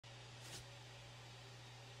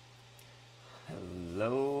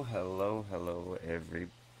Hello, hello, hello,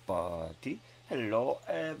 everybody. Hello,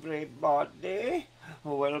 everybody.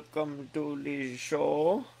 Welcome to the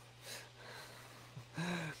show.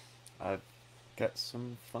 I've got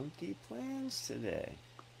some funky plans today.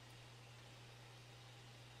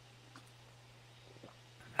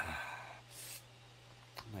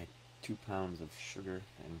 My 2 pounds of sugar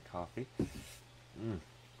and coffee. Mm.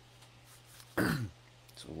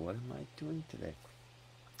 So, what am I doing today?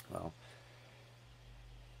 Well,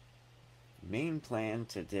 main plan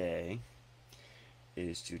today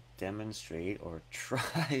is to demonstrate or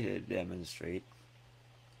try to demonstrate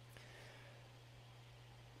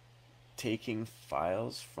taking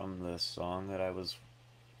files from the song that I was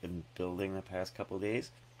been building the past couple days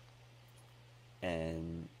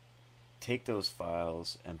and take those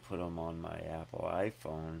files and put them on my Apple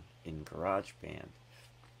iPhone in GarageBand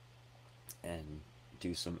and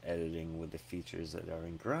do some editing with the features that are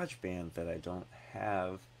in GarageBand that I don't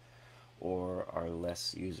have or are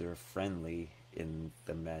less user friendly in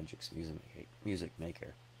the Magic's Music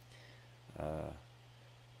Maker. Uh,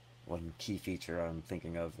 One key feature I'm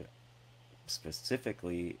thinking of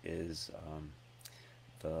specifically is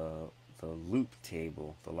the the loop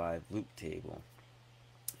table, the live loop table.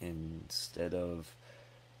 Instead of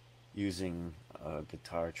using a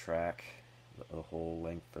guitar track, the whole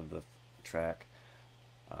length of the track,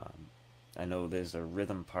 um, I know there's a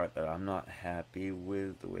rhythm part that I'm not happy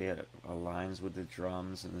with the way it aligns with the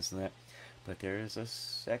drums and this and that, but there is a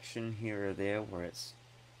section here or there where it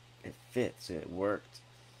fits, it worked.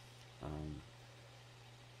 Um,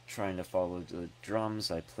 Trying to follow the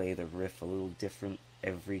drums, I play the riff a little different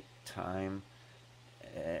every time,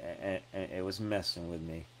 and it was messing with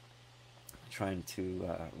me. Trying to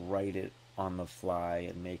write it on the fly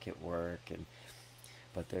and make it work, and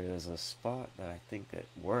but there is a spot that I think that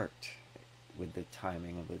worked with the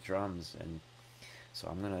timing of the drums, and so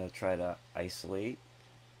I'm gonna try to isolate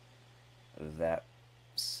that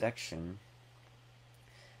section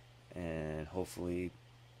and hopefully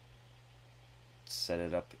set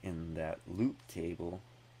it up in that loop table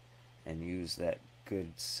and use that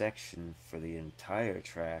good section for the entire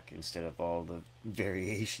track instead of all the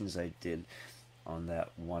variations I did on that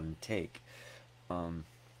one take. Um,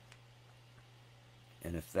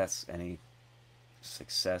 and if that's any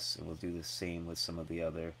success, we'll do the same with some of the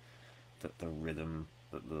other, the rhythm,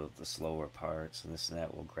 the slower parts and this and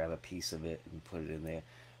that. We'll grab a piece of it and put it in there,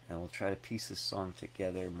 and we'll try to piece this song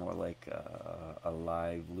together more like a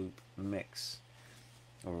live loop mix,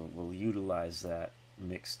 or we'll utilize that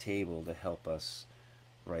mix table to help us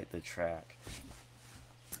write the track.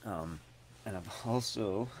 And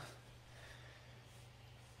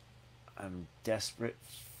I'm desperate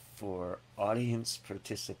for audience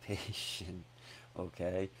participation.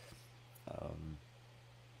 Okay, um,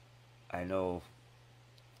 I know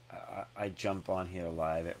I jump on here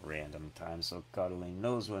live at random times, so God only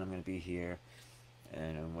knows when I'm going to be here,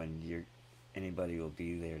 and when anybody will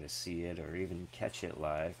be there to see it or even catch it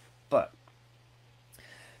live. But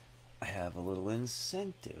I have a little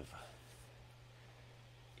incentive.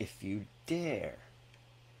 If you dare,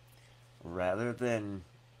 rather than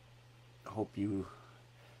hope you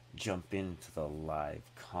jump into the live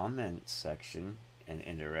comment section and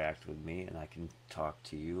interact with me and I can talk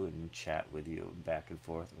to you and chat with you back and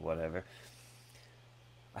forth or whatever,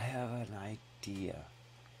 I have an idea.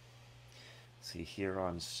 See, here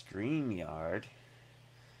on StreamYard,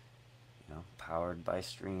 powered by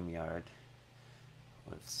StreamYard,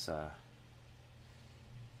 let's let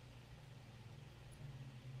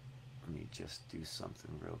me just do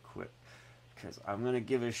something real quick, because I'm gonna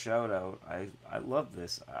give a shout out. I love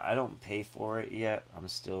this. I don't pay for it yet. I'm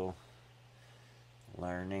still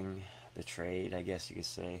learning the trade, I guess you could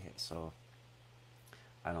say. So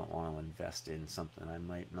I don't want to invest in something I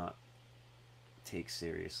might not take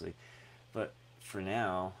seriously. But for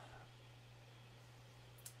now,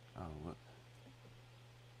 oh look,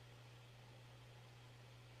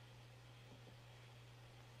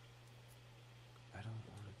 I don't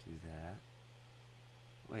want to do that.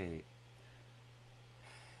 Wait,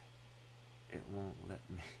 it won't let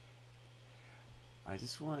me. I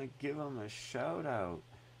just want to give them a shout out.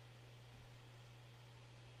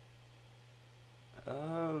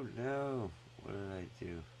 Oh no, what did I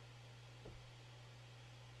do?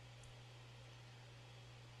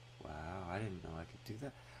 Wow, I didn't know I could do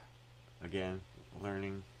that. Again,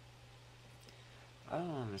 learning. I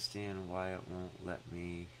don't understand why it won't let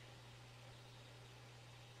me.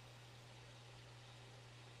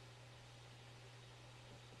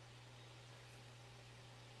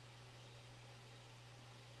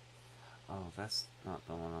 Oh, that's not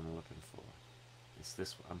the one I'm looking for. It's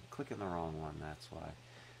this one. I'm clicking the wrong one, that's why.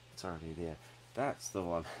 It's already there. That's the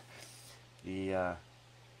one. The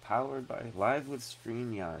powered by Live with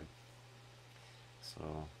StreamYard.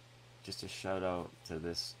 So just a shout out to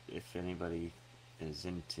this. If anybody is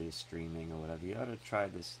into streaming or whatever, you ought to try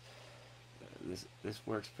this. This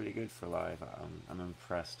works pretty good for live. I'm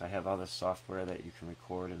impressed. I have other software that you can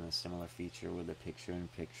record in a similar feature with the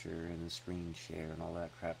picture-in-picture and the screen share and all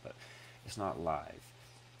that crap, but it's not live.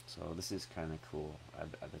 So this is kind of cool.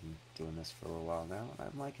 I've been doing this for a while now, and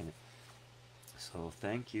I'm liking it. So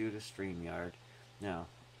thank you to StreamYard. Now,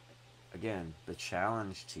 again, the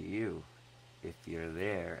challenge to you, if you're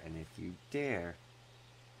there and if you dare,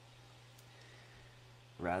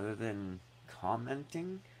 rather than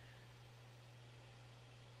commenting,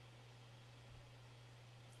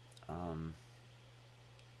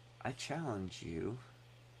 I challenge you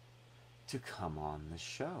to come on the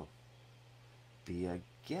show, be a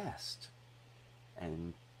guest,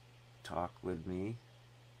 and talk with me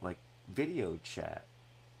like video chat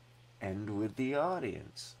and with the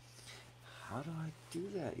audience. How do I do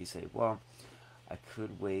that? You say, well, I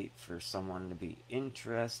could wait for someone to be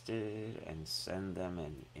interested and send them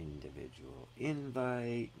an individual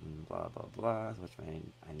invite and blah blah blah, which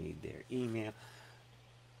means I need their email.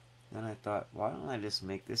 Then I thought, why don't I just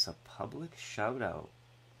make this a public shout out?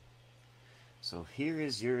 So here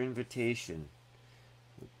is your invitation,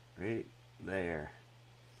 right there.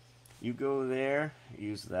 You go there,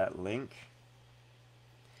 use that link,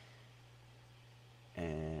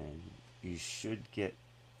 and you should get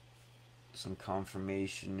some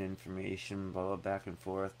confirmation information, blah, blah, back and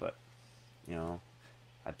forth. But, you know,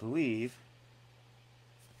 I believe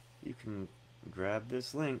you can grab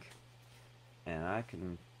this link, and I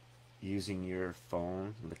can, using your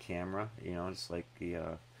phone, the camera, you know, just like the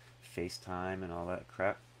FaceTime and all that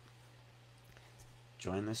crap,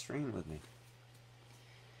 join the stream with me.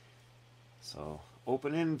 So,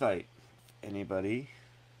 open invite. Anybody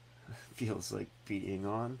feels like being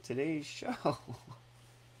on today's show.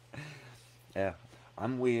 Yeah,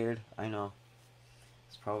 I'm weird, I know.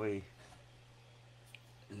 It's probably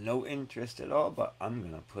no interest at all, but I'm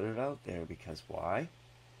gonna put it out there because why?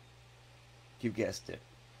 You guessed it.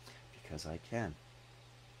 Because I can.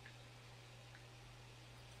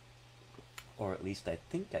 Or at least I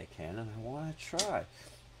think I can, and I want to try.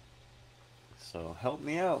 So help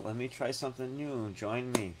me out. Let me try something new.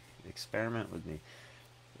 Join me. Experiment with me.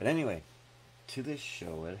 But anyway, to this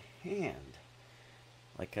show at hand.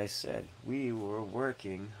 Like I said, we were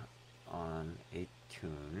working on a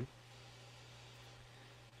tune.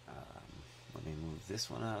 Let me move this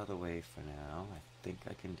one out of the way for now. I think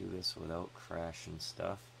I can do this without crashing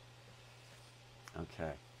stuff.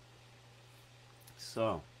 Okay.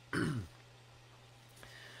 So,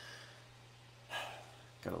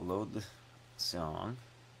 gotta load the song.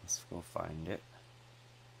 Let's go find it.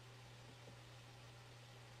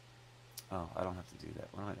 Oh, I don't have to do that.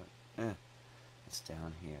 What am I doing? It's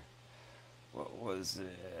down here. What was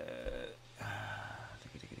it?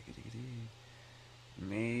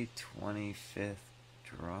 May 25th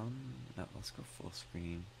drum? No, let's go full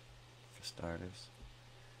screen for starters.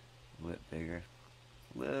 A little bit bigger.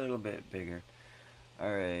 Little bit bigger.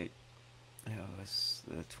 Alright. It was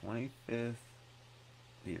the 25th.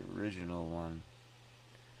 The original one.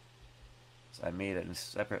 So I made it in a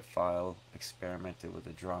separate file, experimented with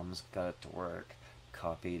the drums, got it to work,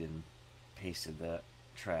 copied and pasted that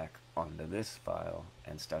track onto this file,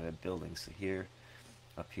 and started building. So here,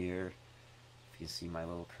 up here, if you see my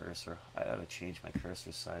little cursor, I ought to change my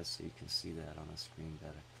cursor size so you can see that on the screen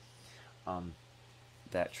better.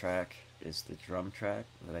 That track is the drum track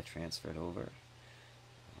that I transferred over.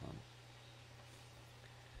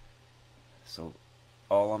 So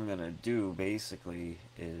all I'm gonna do basically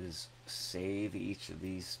is save each of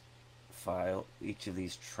these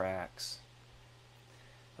tracks.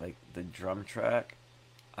 Like the drum track,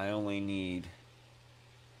 I only need,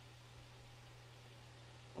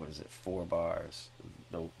 what is it, 4 bars,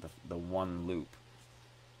 the one loop,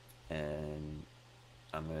 and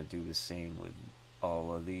I'm gonna do the same with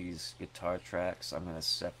all of these guitar tracks. I'm gonna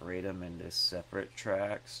separate them into separate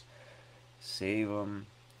tracks, save them,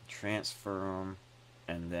 transfer them,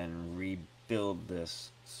 and then rebuild this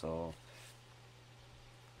so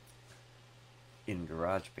in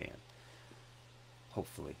GarageBand,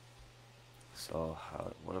 hopefully. So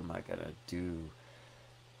what am I gonna do?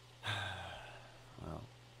 Well,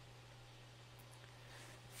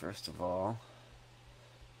 first of all,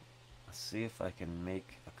 let's see if I can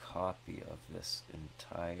make a copy of this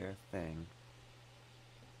entire thing.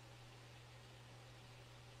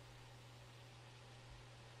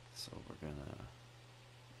 So we're gonna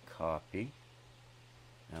copy.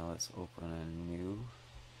 Now let's open a new.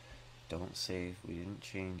 Don't save, we didn't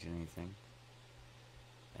change anything.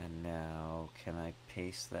 And now, can I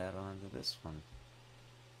paste that onto this one?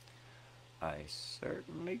 I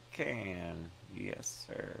certainly can. Yes,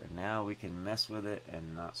 sir. Now we can mess with it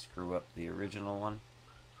and not screw up the original one.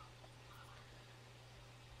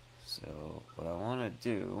 So, what I want to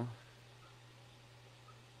do...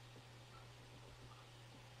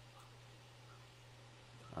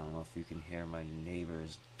 I don't know if you can hear my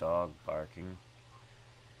neighbor's dog barking.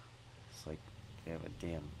 It's like they have a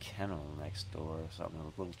damn kennel next door or something.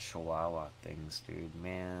 Little chihuahua things, dude.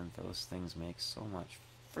 Man, those things make so much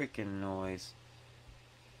freaking noise.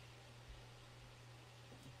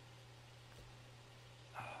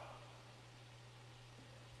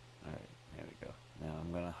 Alright, there we go. Now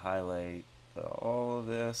I'm going to highlight all of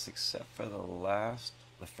this except for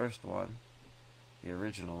the first one, the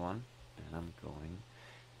original one, and I'm going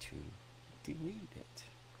to delete it.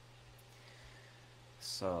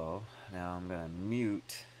 So now I'm going to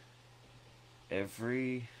mute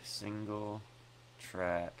every single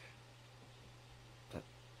track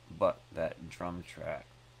but that drum track.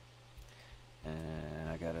 And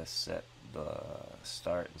I gotta set the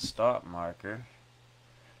start and stop marker,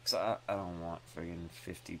 because I don't want friggin'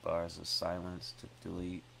 50 bars of silence to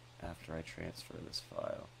delete after I transfer this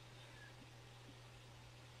file.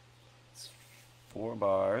 It's 4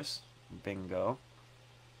 bars. Bingo.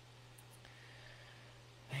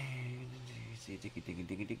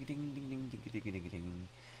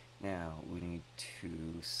 Now we need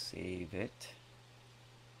to save it.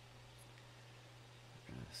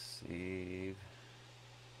 We're gonna save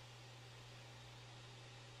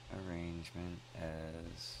arrangement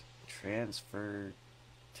as transfer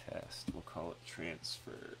test. We'll call it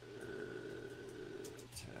transfer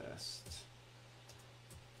test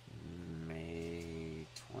May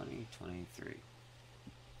 2023.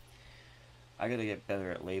 I gotta get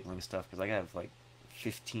better at labeling stuff because I have like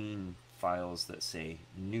 15 files that say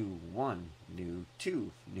new 1, new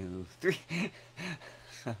 2, new 3.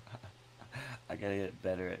 I gotta get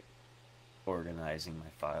better at organizing my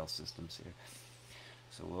file systems here.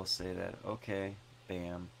 So we'll say that, okay,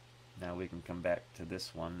 bam. Now we can come back to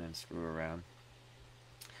this one and screw around.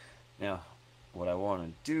 Now, what I want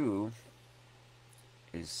to do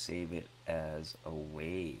is save it as a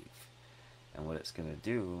wave. And what it's going to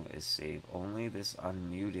do is save only this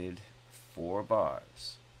unmuted 4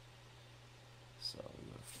 bars. So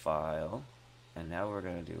we go to File, and now we're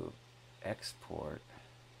going to do Export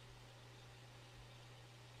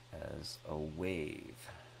as a wave.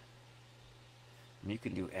 And you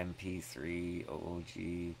can do MP3,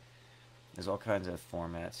 OOG. There's all kinds of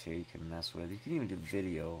formats here you can mess with. You can even do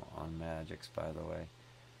video on Magix, by the way.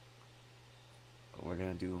 But we're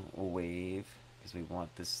going to do a wave because we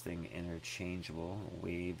want this thing interchangeable. A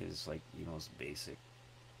wave is like, you know, it's basic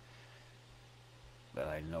that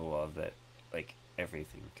I know of that like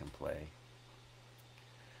everything can play.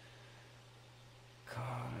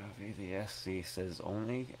 Copy the SC says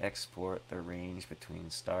only export the range between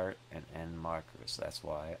start and end markers. That's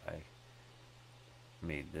why I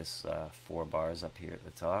made this 4 bars up here at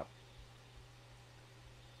the top.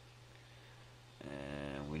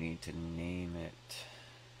 And we need to name it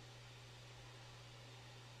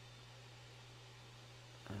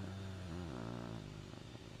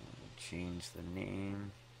change the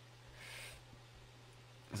name,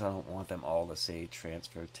 because I don't want them all to say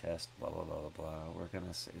transfer test blah blah blah blah blah. We're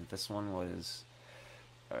gonna say this one was,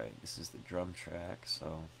 alright, this is the drum track,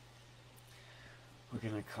 so we're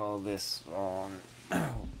gonna call this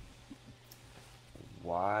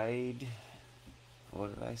wide,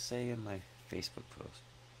 what did I say in my Facebook post?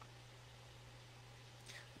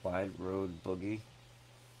 Wide Road Boogie.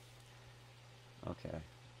 Okay.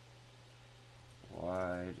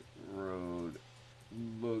 Wide Road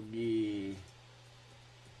Boogie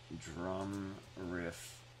Drum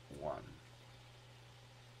Riff 1.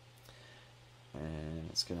 And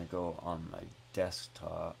it's going to go on my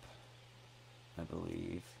desktop, I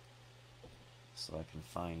believe. So I can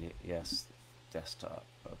find it. Yes, desktop.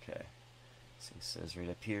 Okay. So it says right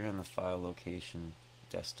up here in the file location,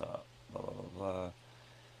 desktop, blah, blah, blah, blah.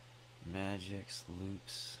 Magix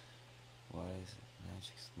Loops. Why is it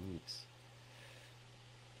Magix Loops?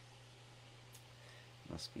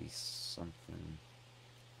 Must be something.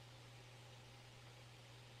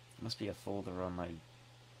 Must be a folder on my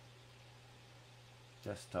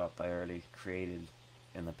desktop I already created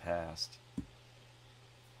in the past.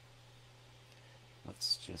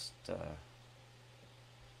 Let's just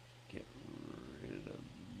get rid of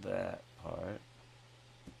that part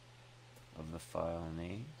of the file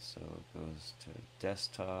name. So it goes to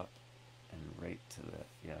desktop and right to the,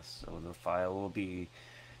 yes, so the file will be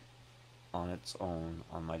on its own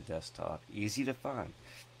on my desktop. Easy to find.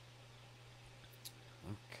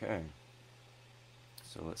 Okay.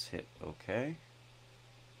 So let's hit OK.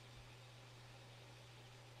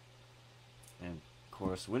 And of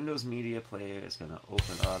course, Windows Media Player is going to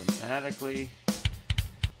open automatically.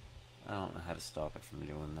 I don't know how to stop it from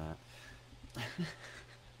doing that.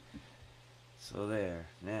 So there.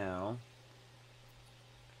 Now,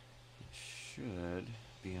 it should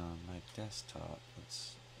be on my desktop.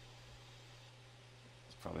 It's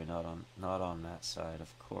probably not on that side,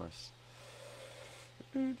 of course.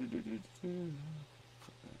 Put that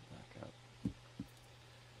back up.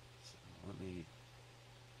 So let me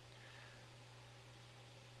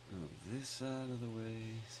move this out of the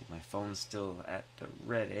way. See, my phone's still at the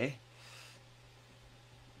ready.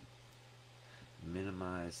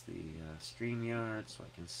 Minimize the StreamYard so I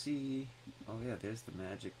can see. Oh yeah, there's the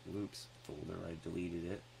Magic Loops folder. I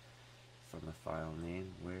deleted it from the file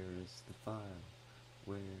name. Where is the file?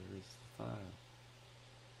 Where is the file?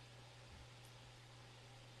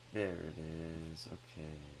 There it is.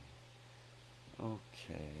 Okay.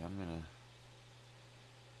 Okay, I'm gonna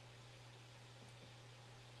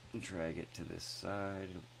drag it to this side,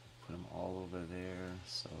 put them all over there,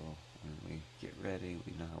 so when we get ready,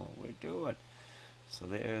 we know what we're doing. So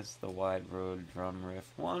there's the Wide Road Drum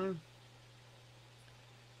Riff 1.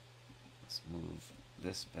 Let's move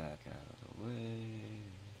this back out of the way.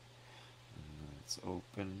 And let's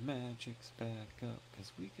open Magic's back up,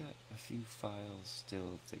 because we got a few files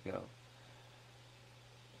still to go.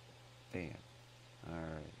 Bam.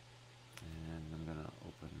 Alright. And I'm going to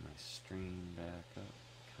open my stream back up,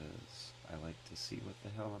 because I like to see what the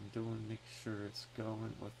hell I'm doing, make sure it's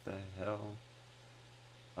going. What the hell?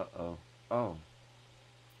 Uh-oh. Oh.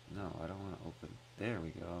 No, I don't want to open. There we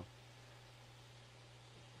go.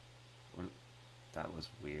 That was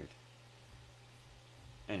weird.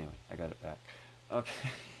 Anyway, I got it back.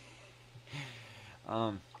 Okay.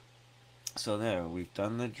 So there, we've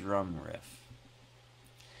done the drum riff.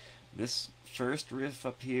 This first riff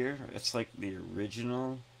up here, it's like the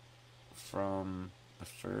original from the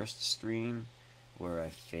first stream where I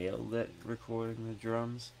failed at recording the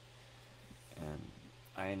drums. And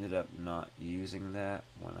I ended up not using that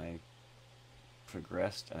when I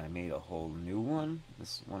progressed, and I made a whole new one.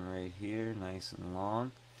 This one right here, nice and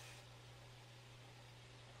long.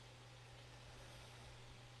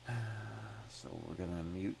 So we're gonna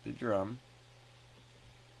mute the drum.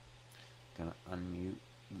 Gonna unmute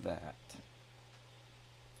that.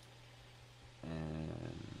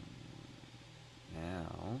 And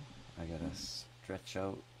now I gotta stretch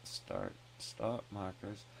out stop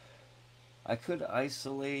markers. I could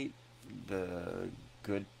isolate the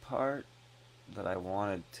good part that I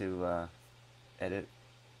wanted to edit,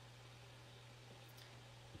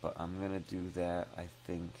 but I'm gonna do that, I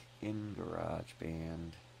think, in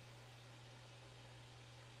GarageBand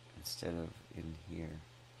instead of in here,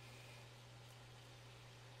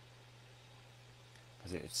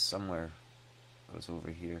 because it's somewhere, it goes over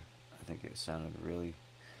here. I think it sounded really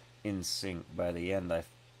in sync. By the end, I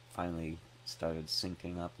finally started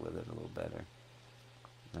syncing up with it a little better.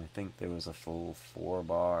 And I think there was a full 4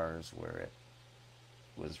 bars where it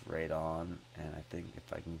was right on, and I think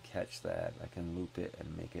if I can catch that, I can loop it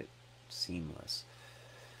and make it seamless.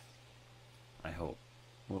 I hope.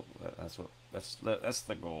 Well, that's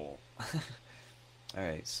the goal.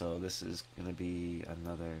 Alright, so this is gonna be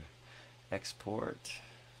another export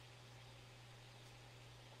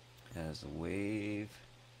as a wave.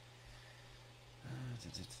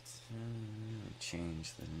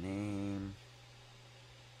 Change the name.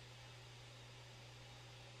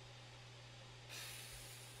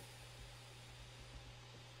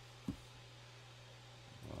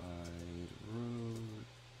 Wide Road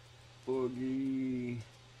Boogie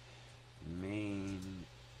main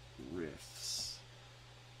riffs.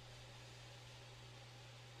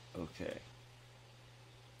 Okay.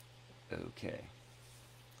 Okay.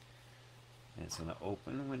 And it's gonna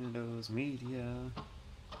open Windows Media.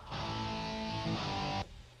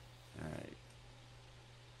 Alright.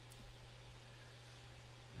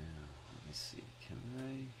 Now, let me see. Can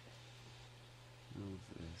I move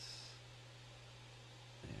this?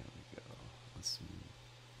 There we go. Let's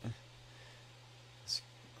move.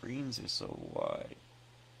 Screens are so wide.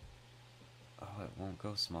 Oh, it won't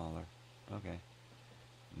go smaller. Okay.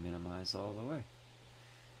 Minimize all the way.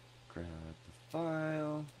 Grab the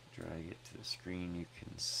file. Drag it to the screen you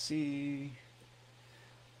can see.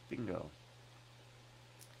 Bingo.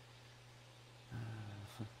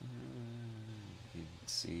 You can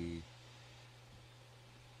see.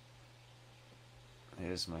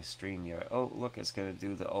 Here's my StreamYard. Oh, look, it's gonna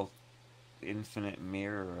do the infinite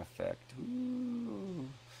mirror effect. Ooh.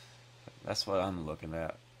 That's what I'm looking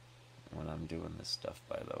at when I'm doing this stuff,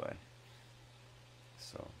 by the way.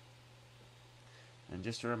 So, and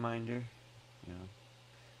just a reminder, you know,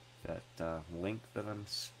 that link that I'm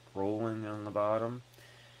scrolling on the bottom,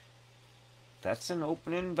 that's an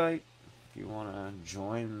open invite. If you want to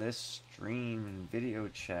join this stream and video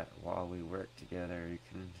chat while we work together, you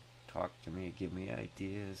can talk to me, give me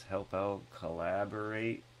ideas, help out,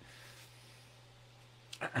 collaborate.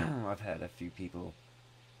 I've had a few people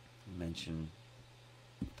mention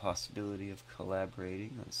the possibility of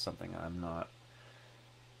collaborating. That's something I'm not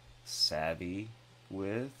savvy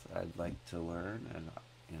with. I'd like to learn, and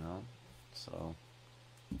so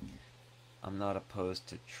I'm not opposed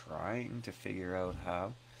to trying to figure out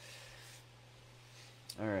how.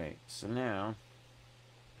 Alright, so now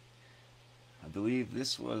I believe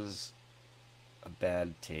this was a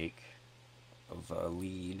bad take of a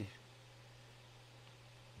lead,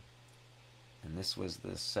 and this was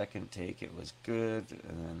the second take. It was good,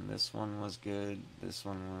 and then this one was good, this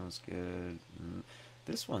one was good, and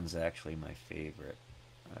this one's actually my favorite.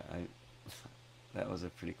 That was a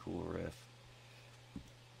pretty cool riff.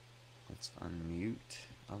 Let's unmute.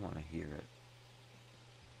 I want to hear it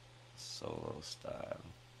solo style.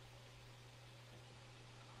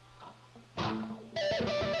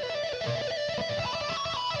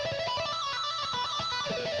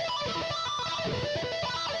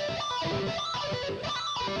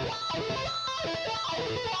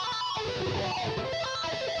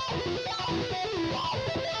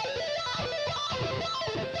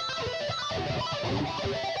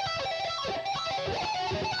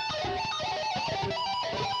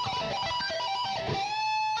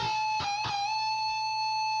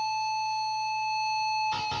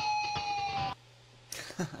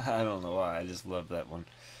 I don't know why, I just love that one.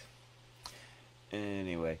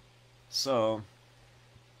 Anyway, so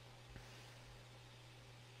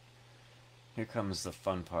here comes the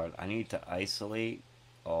fun part. I need to isolate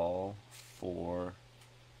all 4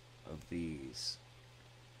 of these.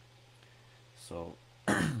 So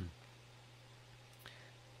we'll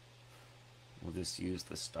just use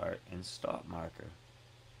the start and stop marker.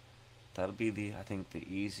 That'll be I think the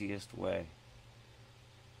easiest way.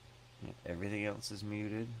 Everything else is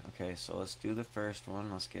muted. Okay, so let's do the first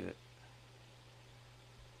one. Let's get it.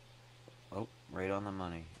 Oh, right on the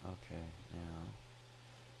money. Okay, now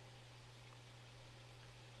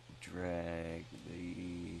drag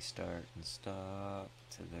the start and stop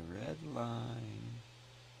to the red line.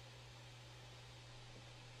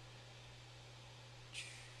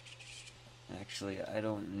 Actually, I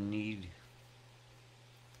don't need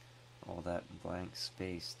all that blank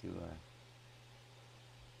space, do I?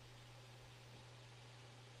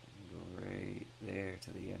 Go right there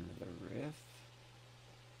to the end of the riff.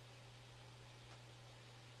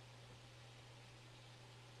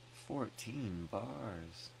 $14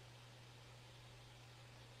 bars.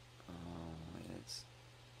 Oh,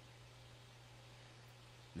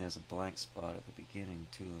 there's a blank spot at the beginning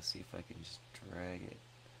too. Let's see if I can just drag it.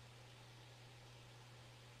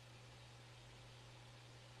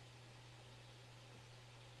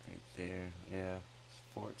 Right there, yeah, it's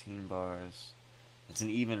 14 bars. It's an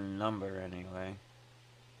even number anyway.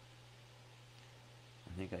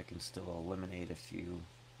 I think I can still eliminate a few,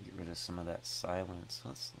 get rid of some of that silence.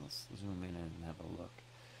 Let's zoom in and have a look.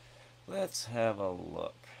 Let's have a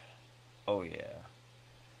look. Oh yeah.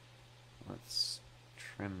 Let's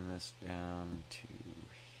trim this down to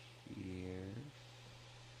here.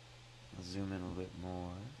 I'll zoom in a bit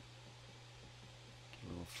more. Get a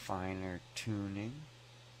little finer tuning.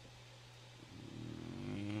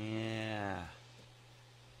 Yeah.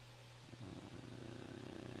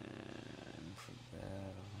 And put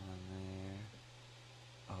that on there.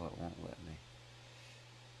 Oh, it won't let me.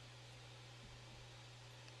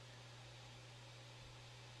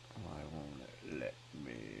 Why won't it let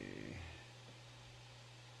me?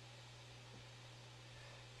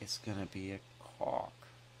 It's gonna be a cock.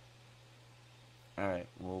 Alright,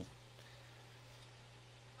 we'll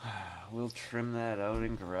trim that out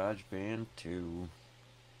in GarageBand too.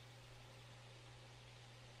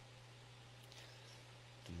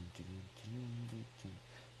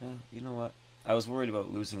 You know what? I was worried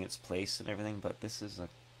about losing its place and everything, but this is a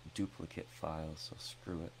duplicate file, so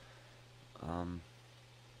screw it.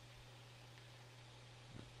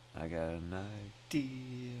 I got an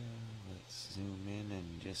idea. Let's zoom in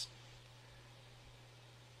and just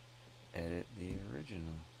edit the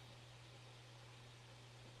original.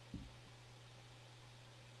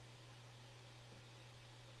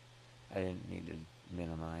 I didn't need to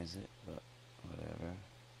minimize it, but whatever.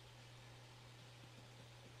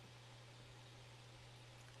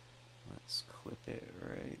 Let's clip it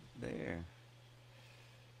right there.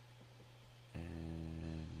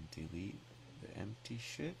 And delete the empty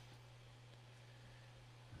shit.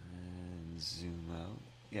 And zoom out.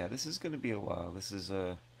 Yeah, this is going to be a while. This is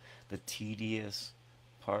the tedious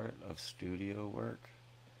part of studio work.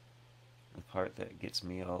 The part that gets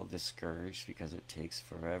me all discouraged because it takes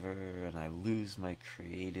forever and I lose my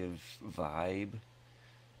creative vibe.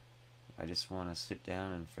 I just want to sit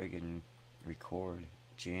down and friggin' record,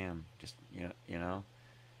 jam, just, you know?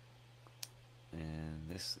 And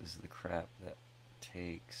this is the crap that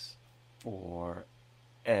takes forever.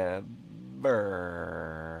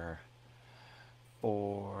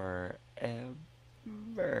 Forever.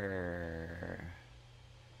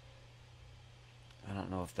 I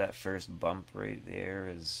don't know if that first bump right there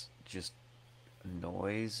is just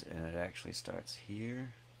noise and it actually starts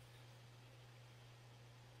here.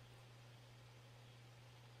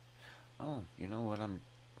 Oh, you know what? I'm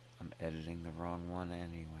editing the wrong one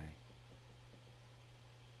anyway.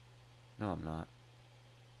 No, I'm not.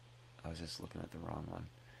 I was just looking at the wrong one.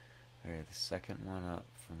 Okay, the second one up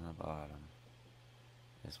from the bottom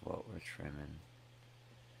is what we're trimming.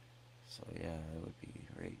 So yeah, it would be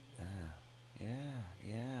right.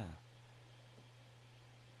 Yeah.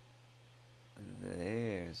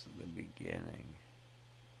 There's the beginning.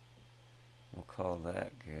 We'll call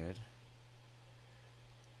that good.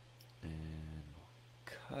 And we'll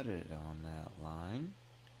cut it on that line.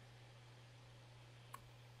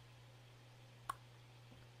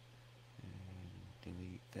 And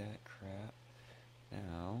delete that crap.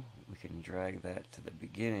 Now, we can drag that to the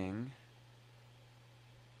beginning.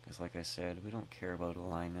 Because like I said, we don't care about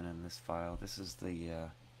alignment in this file. This is the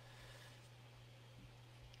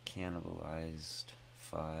cannibalized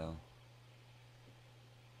file.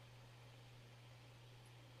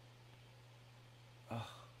 Oh,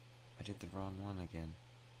 I did the wrong one again.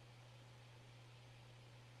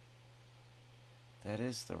 That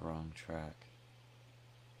is the wrong track.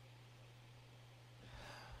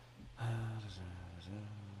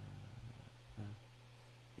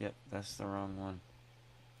 Yep, that's the wrong one.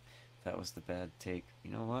 That was the bad take. You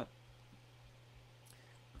know what?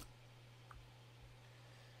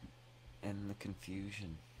 End the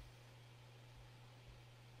confusion.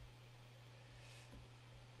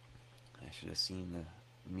 I should have seen the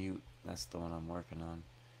mute. That's the one I'm working on.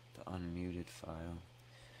 The unmuted file.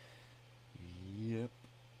 Yep.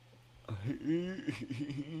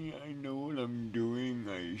 I know what I'm doing,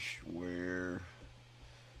 I swear.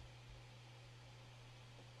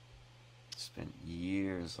 Spent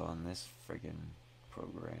years on this friggin'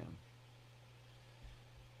 program.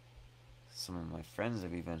 Some of my friends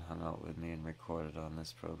have even hung out with me and recorded on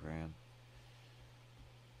this program.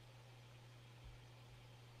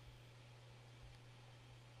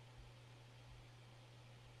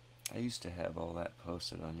 I used to have all that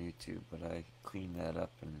posted on YouTube, but I cleaned that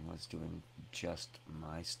up and was doing just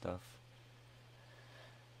my stuff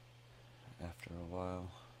after a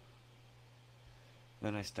while.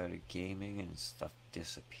 Then I started gaming and stuff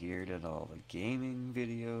disappeared in all the gaming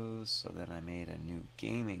videos, so then I made a new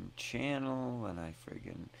gaming channel and I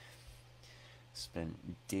friggin'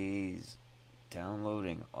 spent days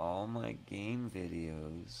downloading all my game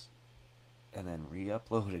videos and then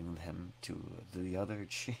re-uploading them to the other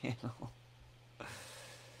channel.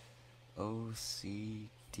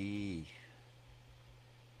 OCD.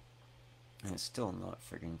 And it's still not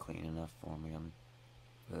friggin' clean enough for me. I'm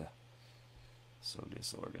so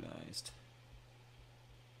disorganized.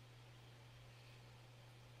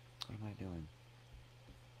 What am I doing?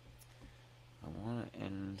 I want to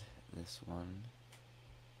end this one.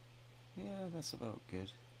 Yeah, that's about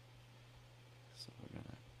good. So we're going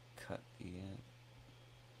to cut the end.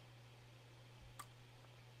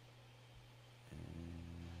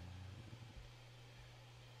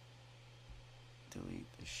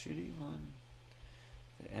 Delete the shitty one,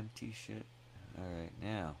 the empty shit. Alright,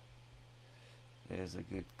 now, there's a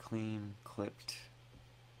good clean, clipped,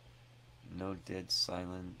 no dead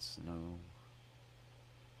silence, no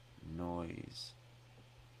noise.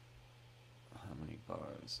 How many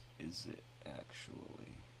bars is it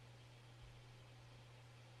actually?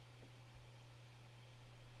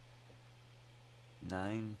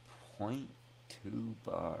 9.2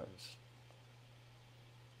 bars.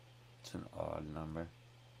 It's an odd number.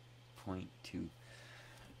 0.2.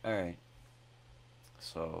 Alright.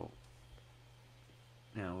 So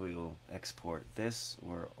now we will export this.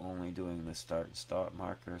 We're only doing the start and stop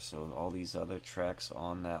marker, so all these other tracks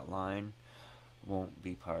on that line won't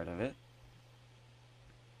be part of it.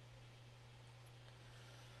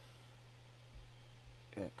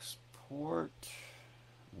 export,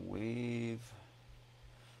 wave,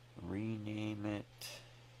 rename it.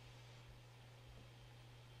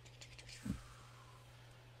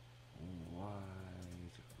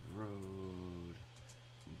 Wide Road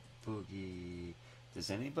Boogie. Does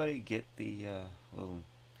anybody get the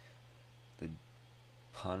the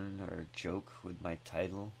pun or joke with my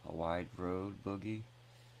title, A Wide Road Boogie?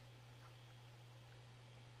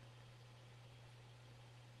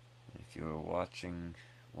 If you were watching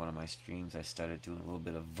one of my streams, I started doing a little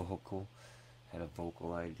bit of vocal. Had a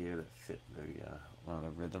vocal idea that fit the one of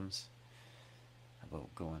the rhythms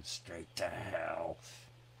about going straight to hell,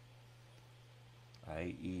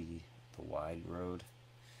 i.e. the wide road.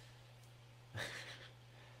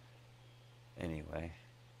 Anyway,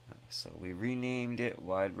 so we renamed it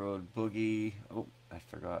Wide Road Boogie. Oh, I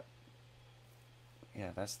forgot.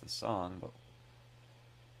 Yeah, that's the song, but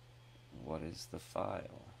what is the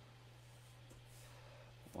file?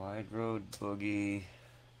 Wide Road Boogie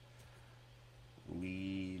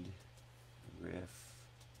lead riff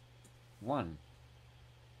 1.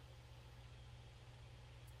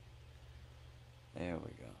 There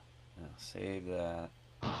we go. Now save that.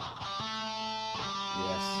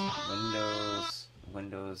 Yes,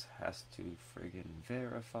 Windows has to friggin'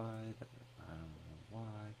 verify that. I don't know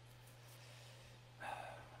why.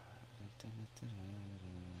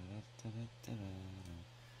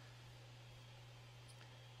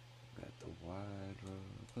 Got the Wide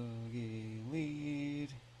Road Boogie lead.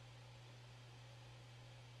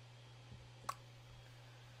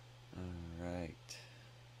 Alright.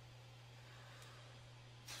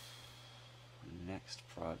 Next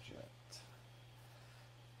project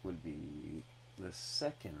would be the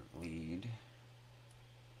second lead,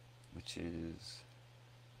 which is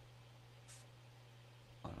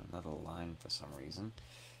on another line for some reason.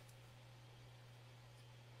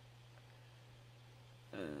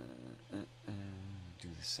 Do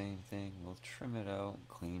the same thing. We'll trim it out,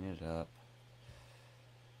 clean it up.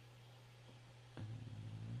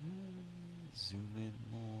 Zoom in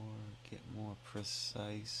more, get more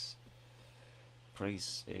precise.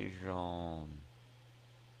 Precision.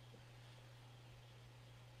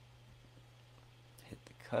 Hit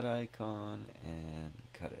the cut icon and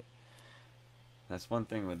cut it. That's one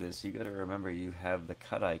thing with this. You got to remember you have the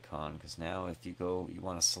cut icon, because now if you go, you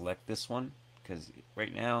want to select this one, because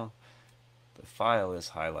right now the file is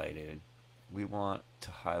highlighted. We want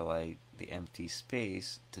to highlight the empty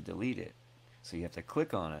space to delete it. So you have to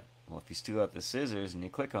click on it. Well, if you still have the scissors and you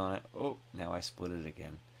click on it, oh, now I split it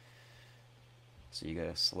again. So you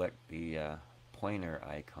got to select the pointer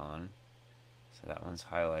icon. So that one's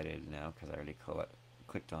highlighted now because I already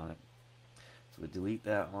clicked on it. So we delete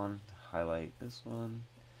that one, highlight this one,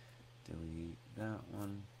 delete that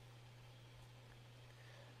one,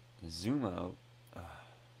 zoom out.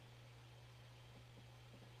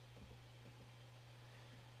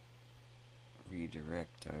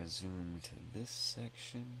 Redirect our zoom to this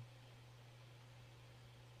section.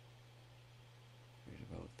 Right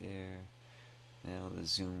about there. Now the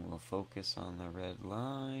zoom will focus on the red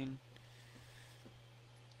line.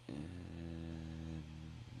 And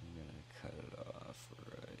I'm going to cut it off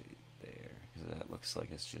right there, because that looks like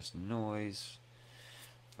it's just noise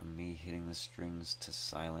from me hitting the strings to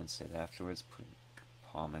silence it afterwards,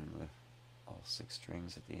 palming all 6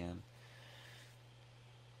 strings at the end.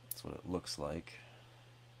 That's what it looks like.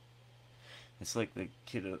 It's like the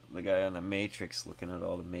guy on the Matrix looking at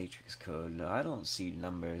all the Matrix code. No, I don't see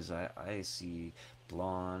numbers. I see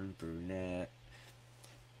blonde, brunette.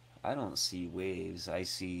 I don't see waves. I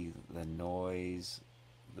see the noise,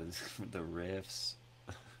 the riffs,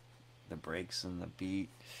 the breaks in the beat.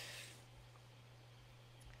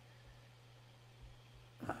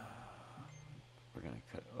 We're gonna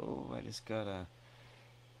cut. Oh, I just got a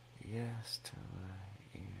yes to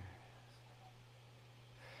my ears.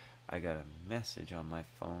 I got a message on my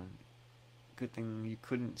phone. Good thing you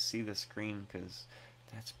couldn't see the screen, because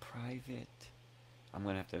that's private. I'm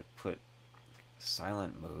gonna have to put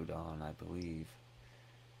silent mode on, I believe,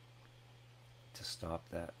 to stop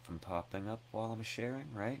that from popping up while I'm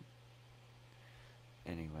sharing, right?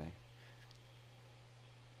 Anyway.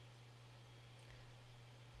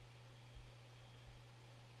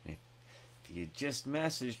 If you just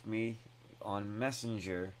messaged me on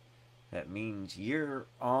Messenger, that means you're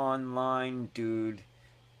online, dude.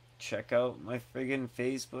 Check out my friggin'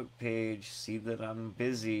 Facebook page, see that I'm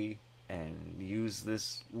busy, and use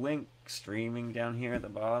this link streaming down here at the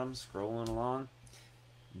bottom, scrolling along.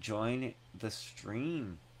 Join the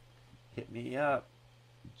stream. Hit me up.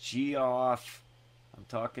 G off. I'm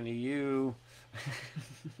talking to you.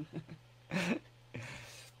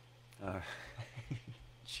 Alright.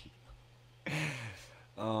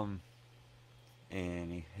 Um,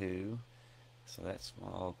 Anywho, so that's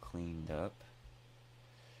all cleaned up.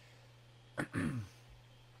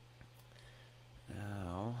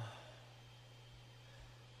 Now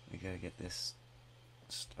we gotta get this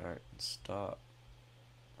start and stop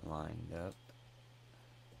lined up.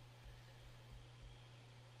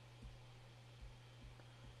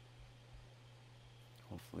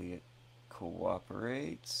 Hopefully it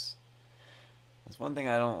cooperates. There's one thing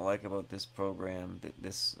I don't like about this program, that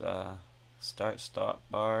this start stop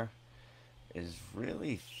bar is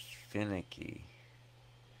really finicky.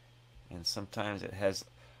 And sometimes it has,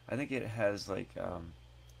 I think it has like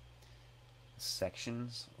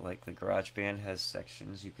sections, like the GarageBand has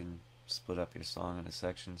sections. You can split up your song into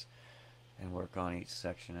sections and work on each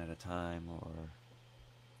section at a time or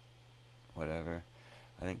whatever.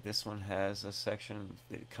 I think this one has a section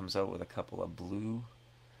that comes out with a couple of blue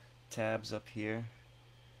tabs up here,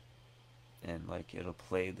 and like it'll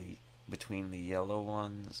play the between the yellow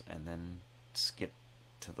ones and then skip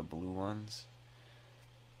to the blue ones.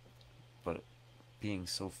 But being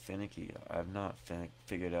so finicky, I've not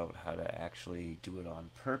figured out how to actually do it on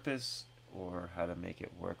purpose or how to make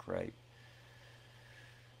it work right.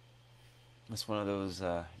 It's one of those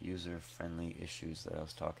user-friendly issues that I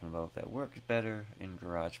was talking about that works better in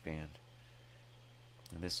GarageBand.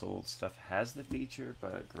 And this old stuff has the feature,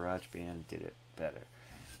 but GarageBand did it better.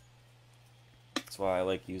 That's why I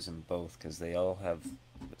like using both, because they all have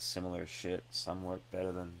similar shit. Some work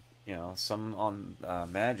better than, some on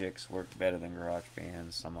Magic's worked better than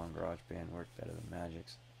GarageBand. Some on GarageBand worked better than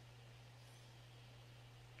Magic's.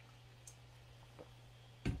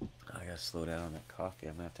 I gotta slow down on that coffee.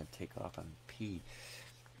 I'm gonna have to take off and pee.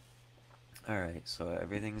 Alright, so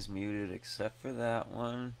everything's muted except for that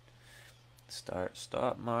one. Start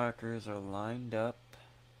stop markers are lined up.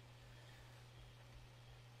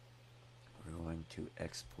 We're going to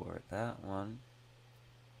export that one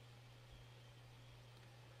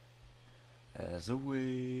as a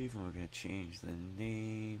wave, and we're going to change the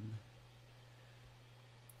name.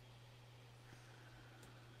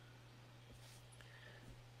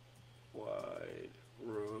 Wide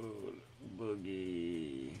Road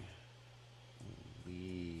Boogie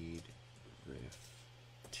Lead Riff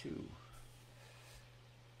 2.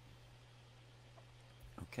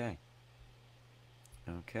 Okay.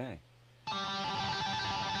 Okay.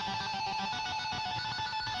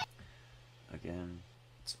 Again,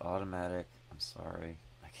 it's automatic. I'm sorry.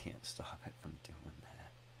 I can't stop it from doing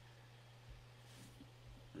that.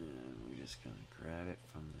 And we're just going to grab it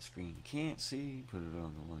from the screen you can't see, put it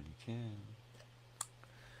on the one you can.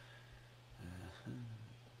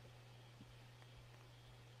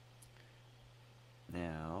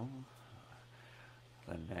 Now,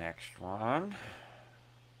 the next one.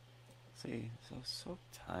 See, so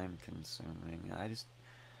time consuming. I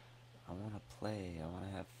want to play, I want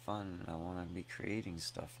to have fun, I want to be creating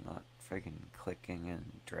stuff, not friggin' clicking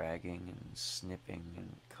and dragging and snipping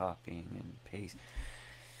and copying and paste.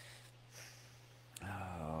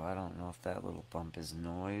 Oh, I don't know if that little bump is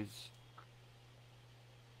noise.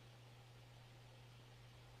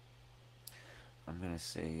 I'm gonna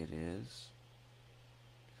say it is.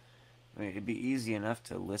 I mean, it'd be easy enough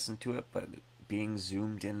to listen to it, but being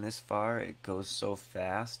zoomed in this far, it goes so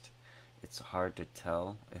fast, it's hard to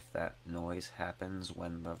tell if that noise happens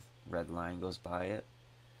when the red line goes by it.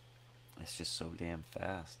 It's just so damn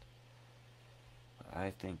fast.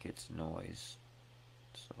 I think it's noise.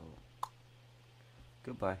 So,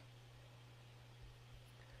 goodbye.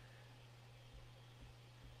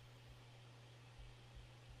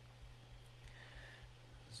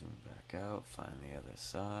 Zoom back out, find the other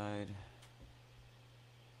side.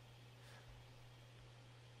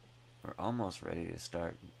 We're almost ready to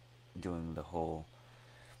start doing the whole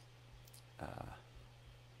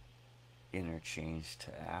interchange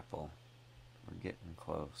to Apple. We're getting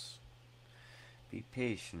close. Be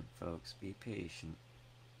patient, folks. Be patient.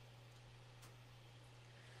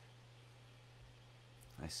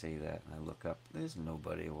 I say that and I look up. There's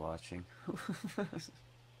nobody watching.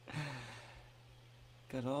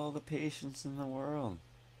 Got all the patience in the world.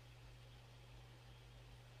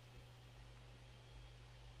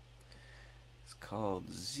 It's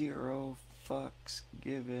called Zero Fucks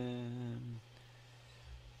Given.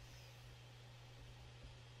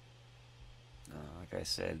 Like I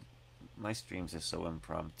said, my streams are so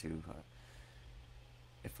impromptu.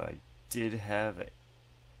 If I did have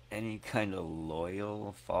any kind of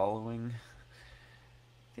loyal following,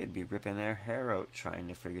 they'd be ripping their hair out trying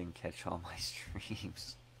to friggin' catch all my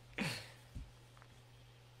streams.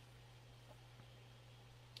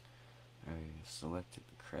 Alright, selected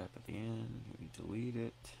the crap at the end. We delete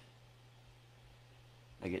it.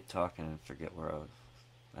 I get talking and forget where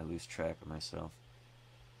I lose track of myself.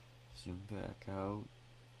 Zoom back out.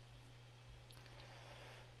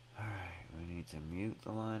 Alright, we need to mute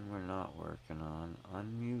the line we're not working on,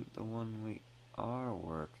 unmute the one we are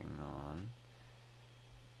working on,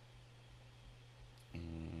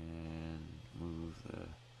 and move the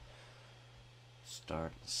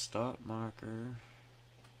start and stop marker,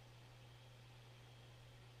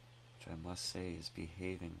 which I must say is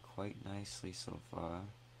behaving quite nicely so far.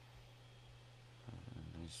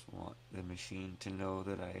 And I just want the machine to know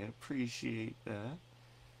that I appreciate that.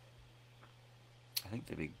 I think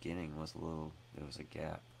the beginning was there was a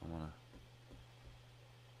gap.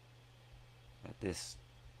 At this,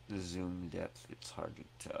 the zoom depth, it's hard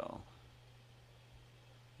to tell.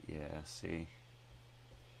 Yeah, see?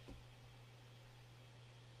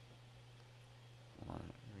 I want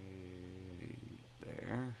it right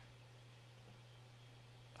there.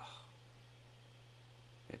 Oh,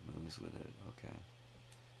 it moves with it, okay.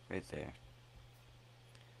 Right there.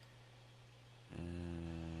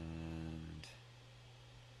 And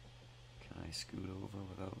can I scoot over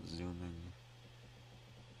without zooming?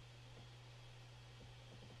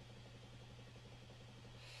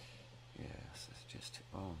 Yes, it's just,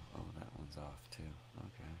 oh, that one's off too,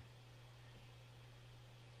 okay.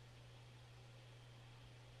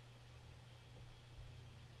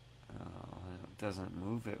 Oh, it doesn't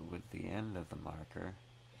move it with the end of the marker.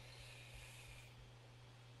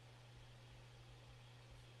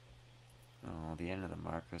 Oh, the end of the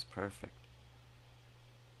marker is perfect.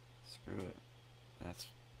 Screw it. That's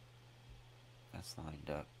lined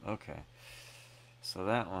up. Okay. So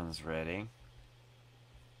that one's ready.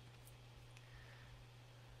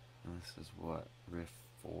 And this is what? Riff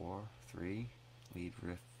 4? 3? Lead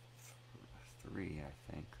riff 3,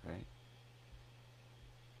 I think, right?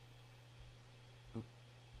 Oop.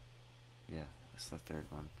 Yeah, that's the third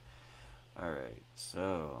one. Alright,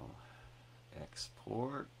 so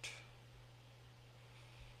export.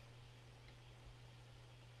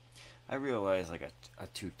 I realize like a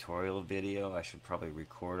tutorial video, I should probably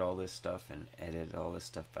record all this stuff and edit all this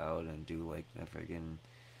stuff out and do like a friggin'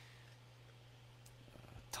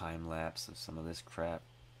 time lapse of some of this crap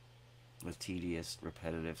with tedious,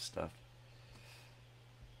 repetitive stuff.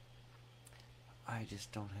 I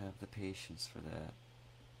just don't have the patience for that.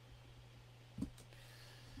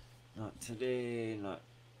 Not today, not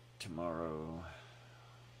tomorrow.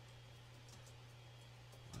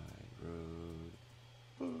 Road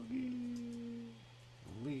Boogie,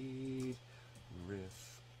 lead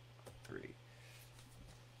riff 3.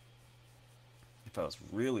 If I was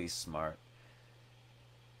really smart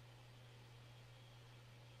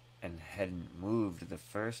and hadn't moved the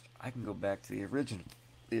first, I can go back to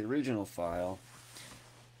the original file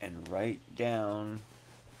and write down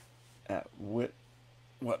at what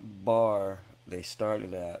bar they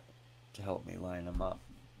started at to help me line them up.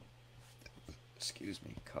 Excuse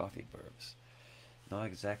me, coffee burps. Not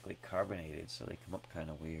exactly carbonated, so they come up kind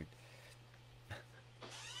of weird.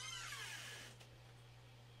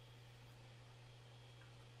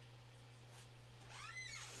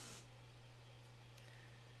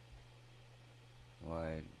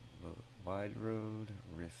 Wide road,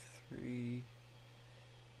 riff 3.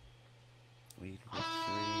 Lead riff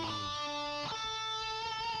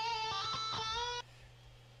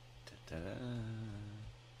 3. Da-da-da.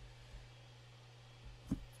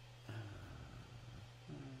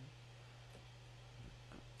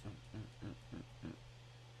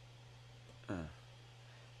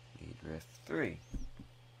 Lead riff 3.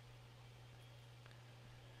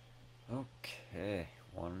 Okay,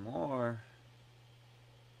 one more.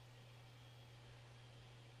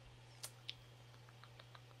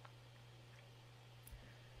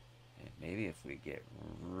 And maybe if we get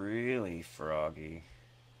really froggy,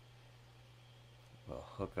 we'll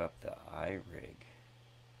hook up the iRig.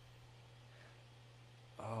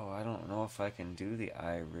 Oh, I don't know if I can do the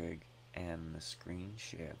iRig and the screen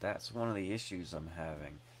share. That's one of the issues I'm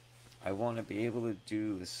having. I want to be able to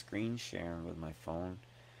do the screen sharing with my phone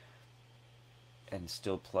and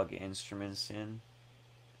still plug instruments in.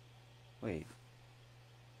 Wait.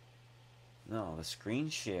 No, the screen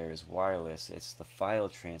share is wireless. It's the file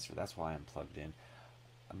transfer. That's why I'm plugged in.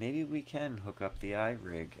 Maybe we can hook up the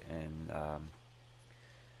iRig and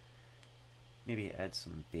maybe add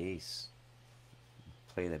some bass.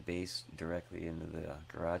 Play the bass directly into the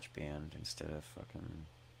GarageBand instead of fucking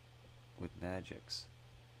with Magix.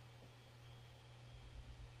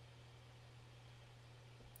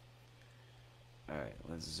 Alright,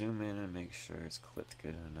 let's zoom in and make sure it's clipped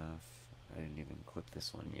good enough. I didn't even clip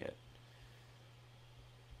this one yet.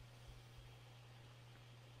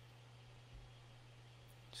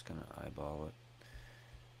 just gonna eyeball it.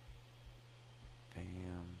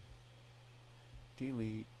 Bam.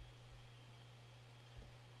 Delete.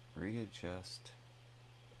 Readjust.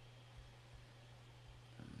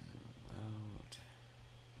 Zoom out.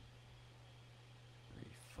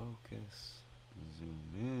 Refocus. Zoom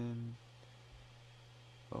in.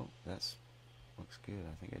 Oh, that's looks good.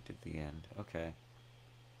 I think I did the end. Okay.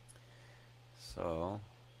 So,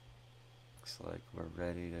 looks like we're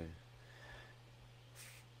ready to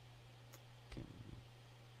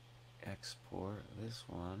export this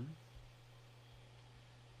one.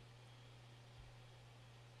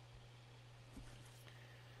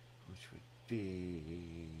 Which would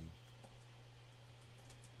be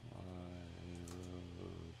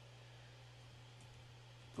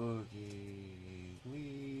Road Boogie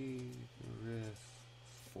Lead Riff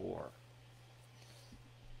 4.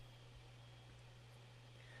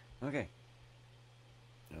 Okay.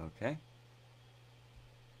 Okay.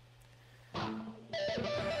 Oh,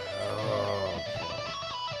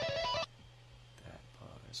 that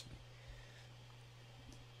bothers me.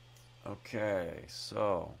 Okay,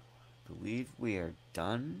 so I believe we are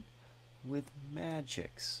done with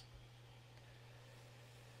magics.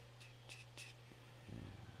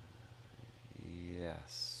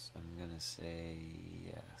 Yes, I'm gonna say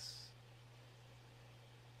yes.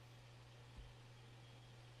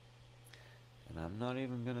 And I'm not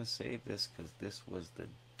even gonna save this because this was the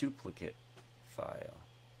duplicate file.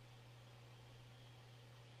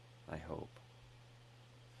 I hope.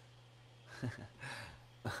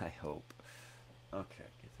 I hope. Okay,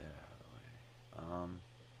 get that out of the way.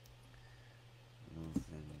 Move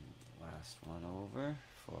the last one over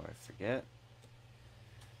before I forget.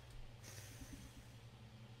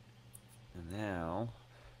 And now,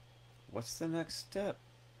 what's the next step?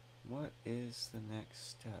 What is the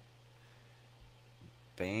next step?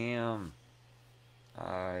 Bam!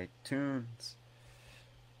 iTunes.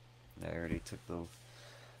 I already took the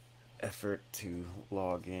effort to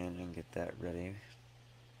log in and get that ready.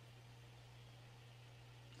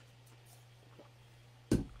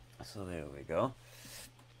 So there we go.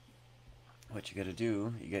 What you gotta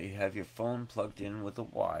do, you have your phone plugged in with a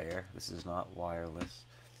wire. This is not wireless.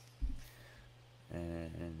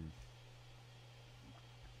 And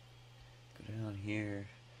go down here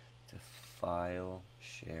to file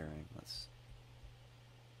sharing.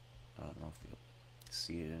 I don't know if you'll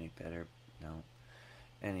see it any better. No.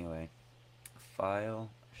 Anyway,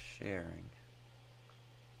 file sharing.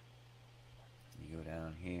 You go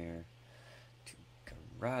down here to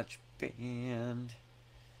GarageBand.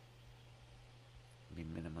 Let me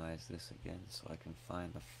minimize this again so I can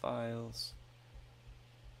find the files.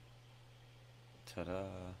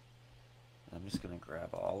 Ta-da! I'm just going to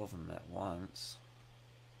grab all of them at once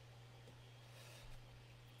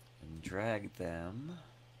and drag them.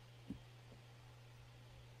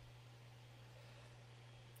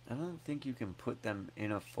 I don't think you can put them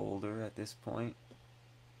in a folder at this point.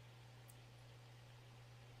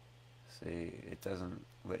 See, it doesn't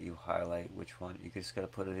let you highlight which one. You just got to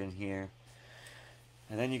put it in here.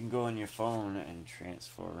 And then you can go on your phone and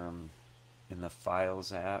transfer them in the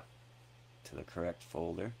Files app to the correct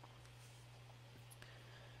folder.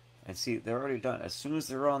 And see, they're already done. As soon as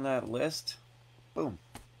they're on that list, boom,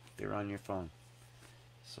 they're on your phone.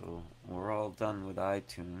 So we're all done with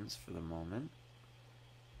iTunes for the moment.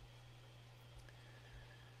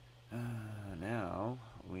 Now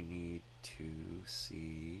we need to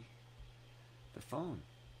see the phone.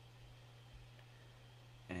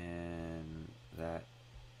 And that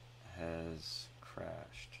has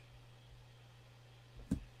crashed.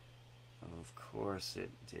 Of course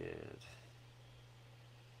it did.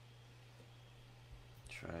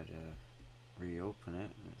 Try to reopen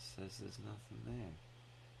it and it says there's nothing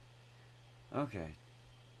there. Okay.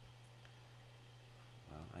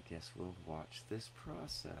 Well, I guess we'll watch this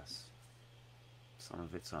process. Some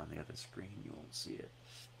of it's on the other screen, you won't see it.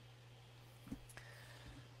 I'm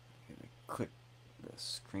gonna click the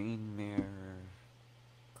screen mirror,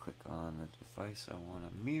 click on the device I want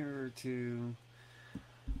to mirror to,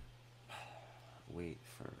 wait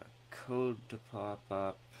for a code to pop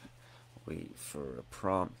up, wait for a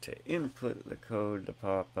prompt to input the code to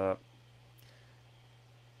pop up.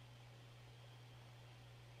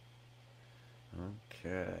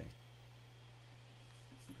 Okay.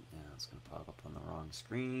 Now it's going to pop up on the wrong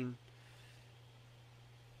screen.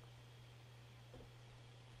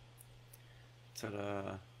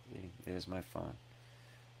 Ta-da! There's my phone.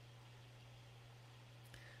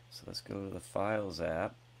 So let's go to the Files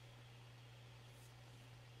app.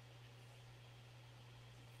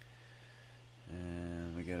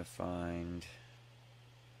 And we got to find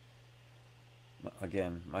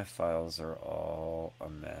again, my files are all a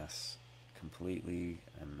mess. Completely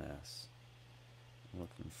a mess.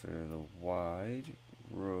 Looking for the wide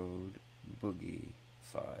road boogie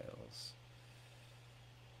files.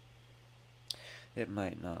 It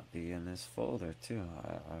might not be in this folder too.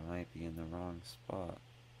 I might be in the wrong spot.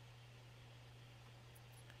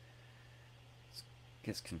 It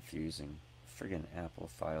gets confusing. Friggin' Apple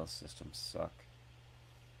file systems suck.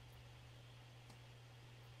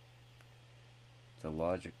 The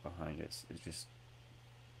logic behind it just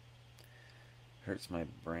hurts my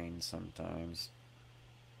brain sometimes.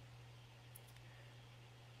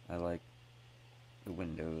 I like the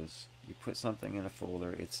Windows. You put something in a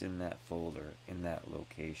folder, it's in that folder, in that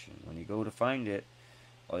location. When you go to find it,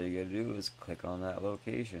 all you gotta do is click on that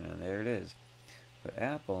location and there it is. But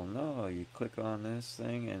Apple, no, you click on this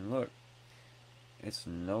thing and look, it's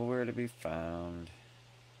nowhere to be found.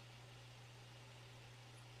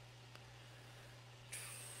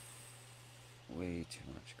 Way too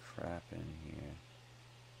much crap in here.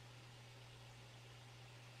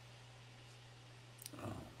 Oh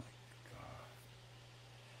my god.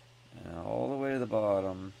 And all the way to the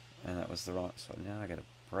bottom, and that was the wrong, so now I gotta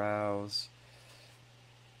browse.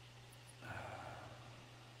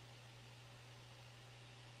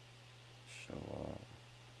 Show all.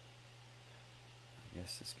 I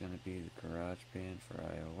guess it's gonna be the GarageBand for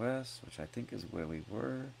iOS, which I think is where we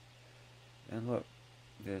were. And look,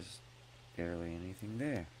 there's barely anything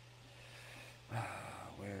there.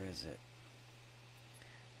 Where is it?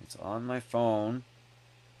 It's on my phone.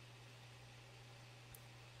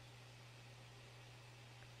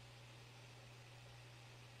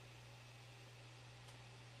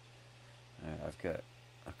 I've got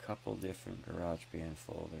a couple different GarageBand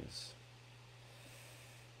folders.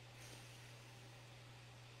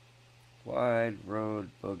 Wide Road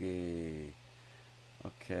Boogie.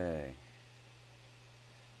 Okay.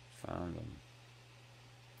 Found them.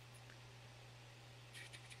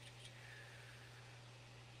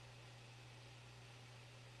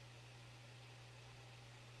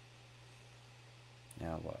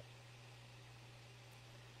 Now what?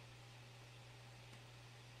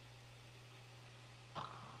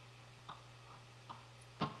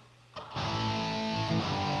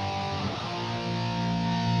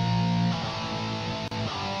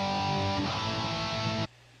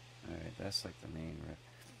 Alright, that's like the main rip.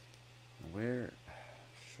 Where?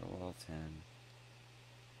 Show all 10.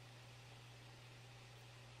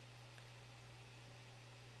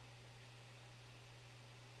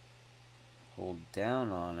 Hold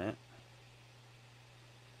down on it.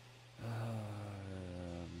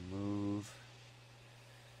 Move.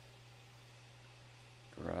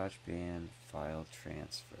 GarageBand file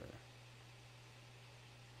transfer.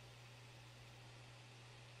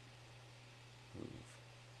 Move.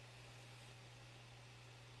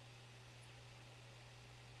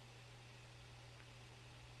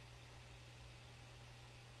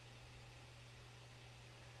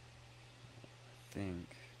 I think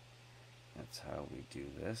that's how we do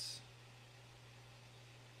this.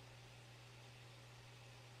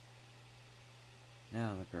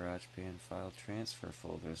 Now the GarageBand file transfer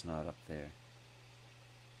folder is not up there.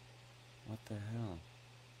 What the hell?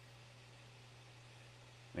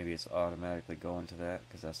 Maybe it's automatically going to that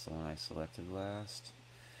because that's the one I selected last.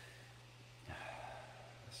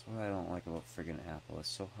 That's what I don't like about friggin' Apple. It's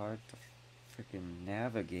so hard to friggin'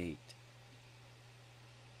 navigate.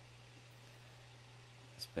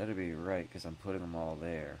 This better be right because I'm putting them all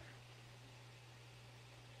there.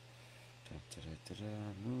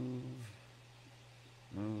 Move.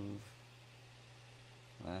 Move.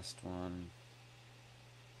 Last one.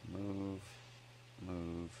 Move.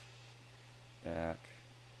 Move. Back.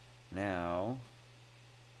 Now.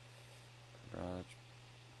 GarageBand.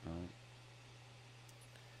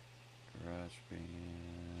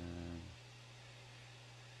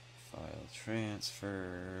 File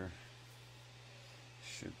transfer.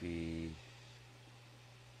 Should be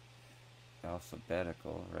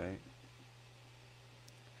alphabetical, right?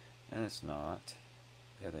 And it's not.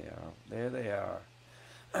 There they are. There they are.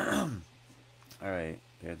 Alright,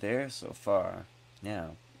 they're there so far.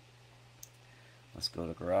 Now, let's go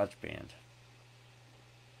to GarageBand.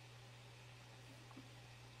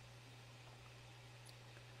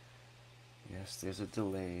 Yes, there's a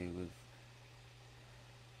delay with...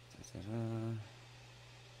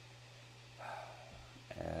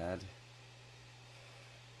 Add.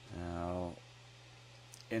 Now,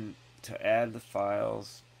 to add the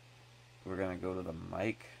files, we're going to go to the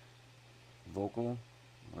mic, vocal,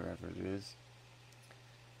 wherever it is.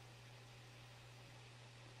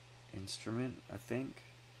 Instrument, I think.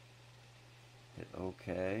 Hit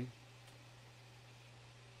OK.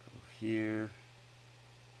 here.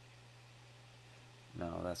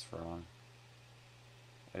 No, that's wrong.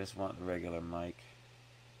 I just want the regular mic.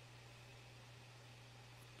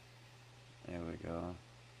 There we go.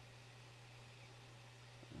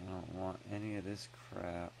 I don't want any of this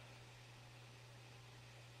crap.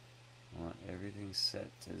 I want everything set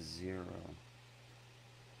to 0.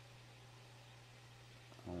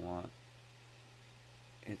 I want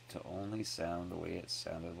it to only sound the way it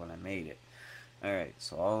sounded when I made it. Alright,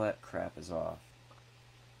 so all that crap is off.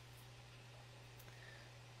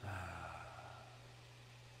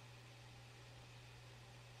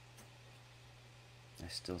 I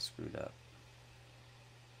still screwed up.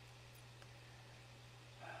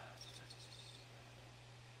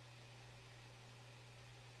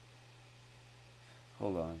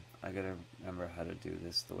 Hold on, I gotta remember how to do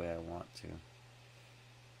this the way I want to.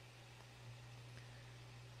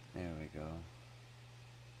 There we go.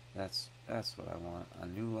 That's what I want. A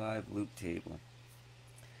new live loop table.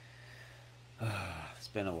 It's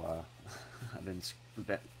been a while. I've been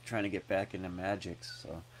trying to get back into Magic,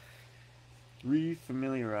 so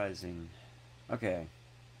refamiliarizing. Okay.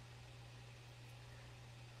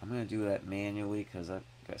 I'm gonna do that manually because I've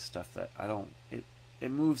got stuff that I don't. It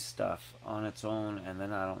moves stuff on its own, and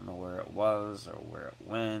then I don't know where it was or where it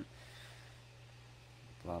went.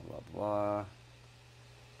 Blah blah blah.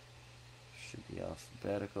 Should be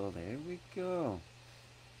alphabetical. There we go.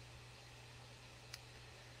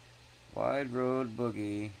 Wide Road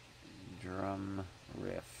Boogie drum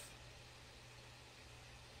riff.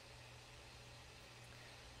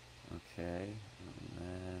 Okay, and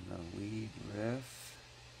then the lead riff.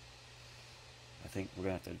 I think we're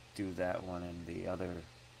gonna have to do that one in the other.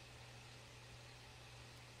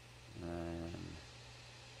 And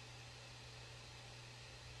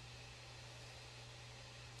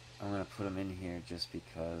I'm gonna put them in here just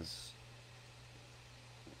because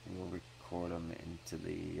we'll record them into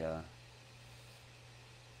the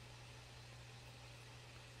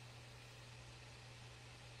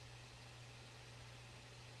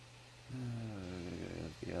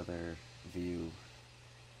other view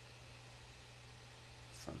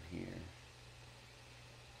from here.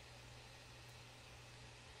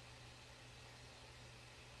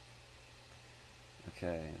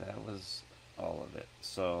 Okay, that was all of it.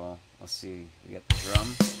 So let's see, we got the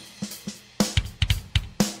drum,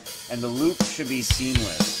 and the loop should be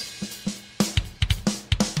seamless.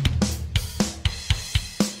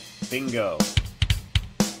 Bingo.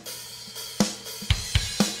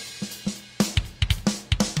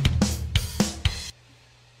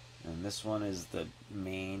 And this one is the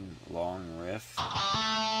main long riff.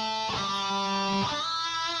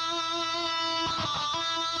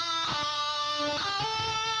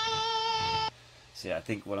 See, I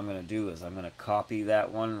think what I'm going to do is I'm going to copy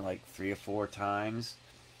that one like 3 or 4 times,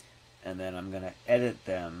 and then I'm going to edit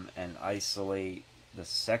them and isolate the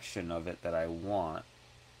section of it that I want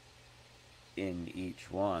in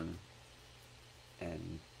each one,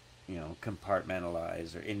 and, you know,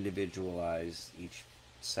 compartmentalize or individualize each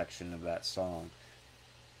section of that song,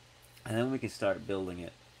 and then we can start building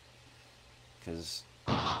it, because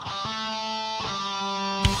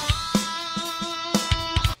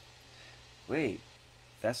wait,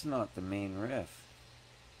 that's not the main riff.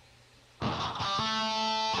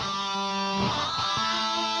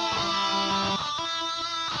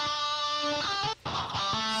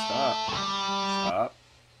 Stop.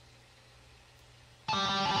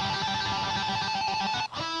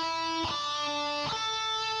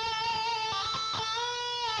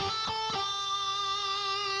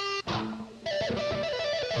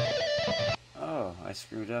 Oh, I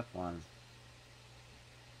screwed up one.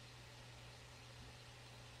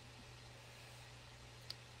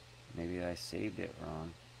 Maybe I saved it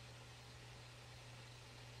wrong.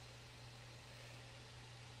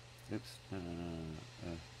 Oops.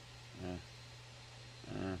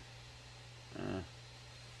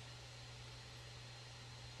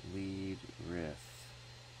 Lead riff.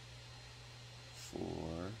 4.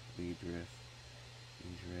 Lead riff.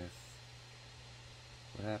 Lead riff.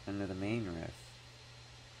 What happened to the main riff?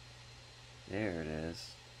 There it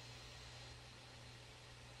is.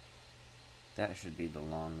 That should be the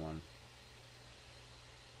long one.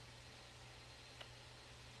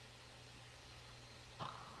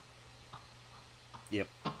 Yep.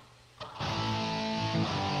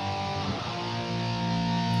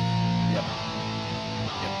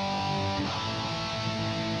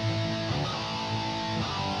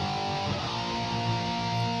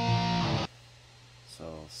 So,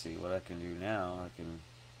 see what I can do now. I can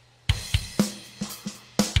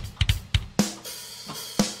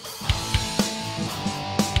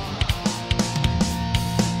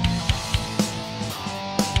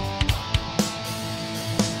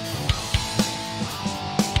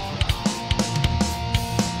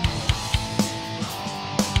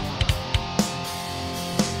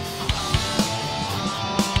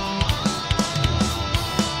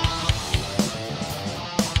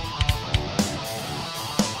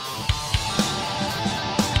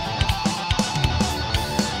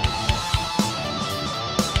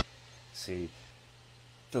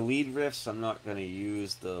The lead riffs, I'm not going to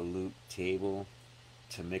use the loop table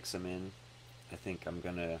to mix them in. I think I'm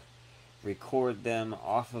going to record them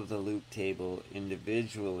off of the loop table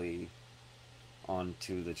individually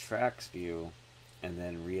onto the tracks view and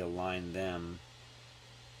then realign them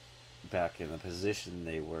back in the position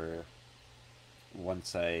they were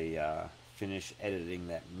once I finish editing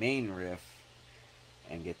that main riff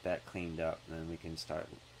and get that cleaned up. And then we can start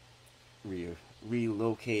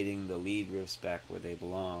relocating the lead riffs back where they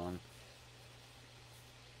belong.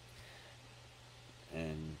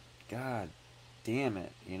 And god damn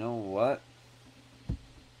it, you know what?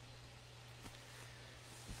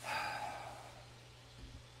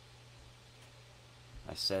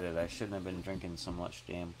 I said it, I shouldn't have been drinking so much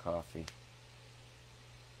damn coffee.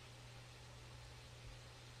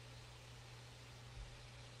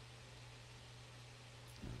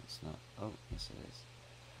 It's not. Oh, yes it is.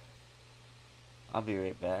 I'll be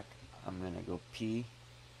right back. I'm gonna go pee.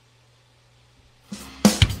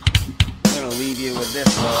 I'm gonna leave you with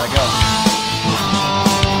this while I go.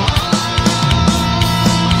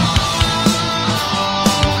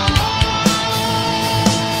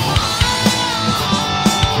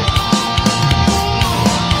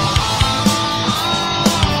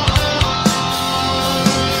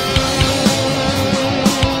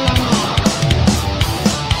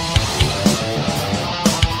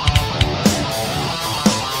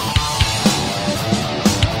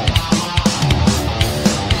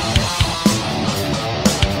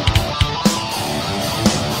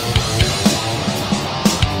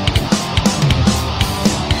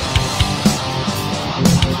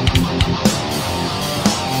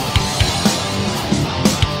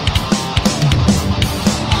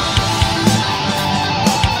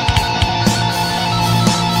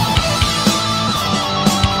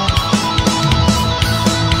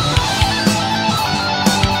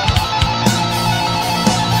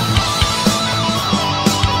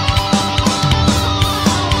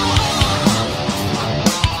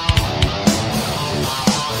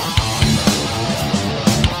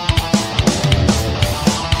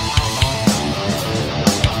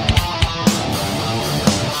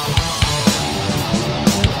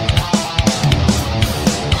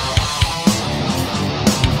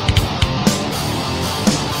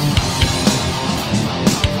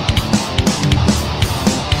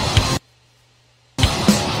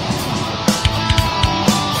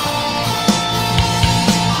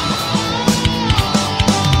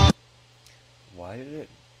 Why did it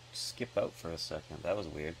skip out for a second? That was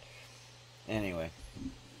weird. Anyway,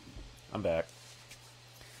 I'm back.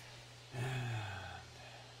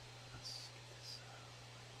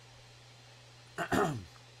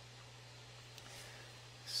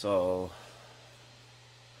 So,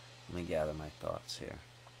 let me gather my thoughts here.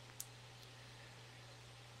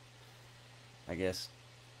 I guess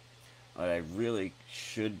what I really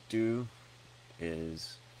should do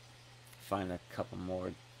is find a couple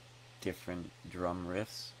more different drum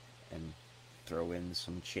riffs and throw in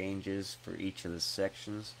some changes for each of the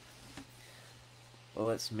sections. Well,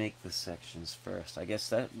 let's make the sections first. I guess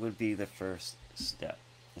that would be the first step,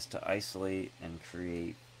 is to isolate and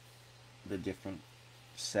create the different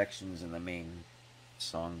sections in the main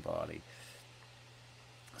song body.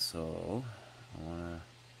 So I want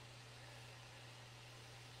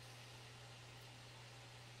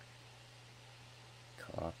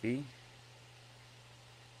to copy,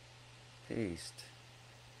 paste.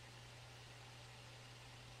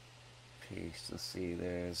 Let's see,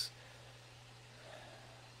 there's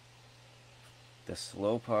the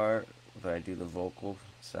slow part that I do the vocal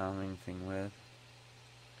sounding thing with.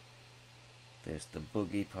 There's the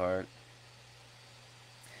boogie part.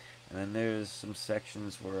 And then there's some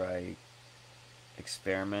sections where I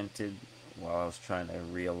experimented while I was trying to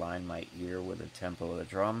realign my ear with the tempo of the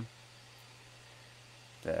drum.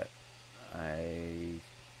 That I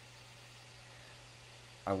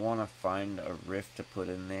want to find a riff to put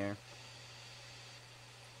in there.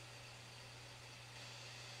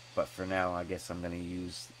 But for now, I guess I'm going to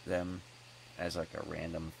use them as like a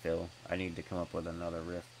random fill. I need to come up with another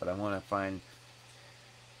riff, but I want to find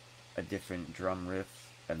a different drum riff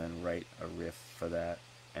and then write a riff for that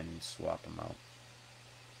and swap them out.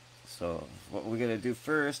 So what we're going to do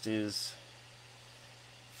first is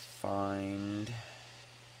find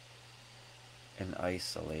and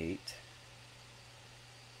isolate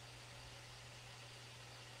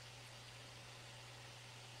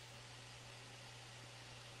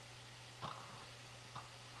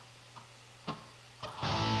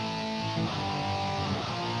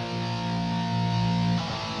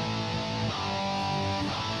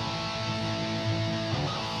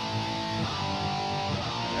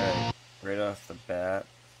right off the bat.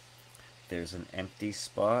 there's an empty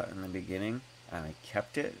spot in the beginning, and I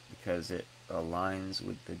kept it because it aligns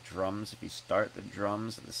with the drums. If you start the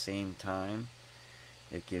drums at the same time,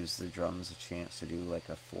 it gives the drums a chance to do like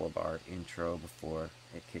a 4-bar intro before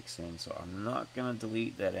it kicks in. So I'm not going to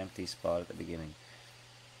delete that empty spot at the beginning.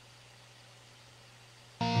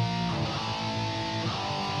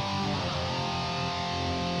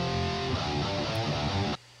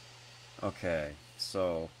 Okay,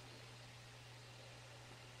 so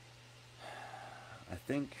I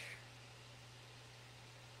think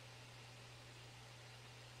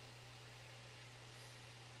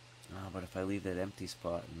but if I leave that empty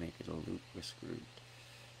spot and make it a loop, we're screwed.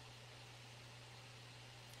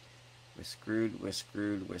 We're screwed, we're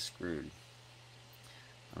screwed, we're screwed.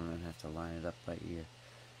 I'm gonna have to line it up by ear.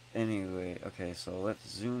 Anyway, okay, so let's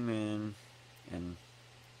zoom in and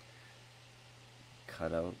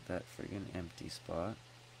cut out that friggin' empty spot.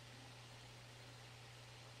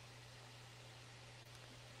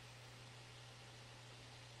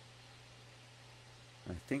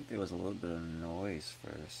 I think there was a little bit of noise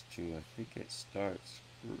first too. I think it starts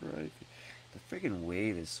right. The friggin'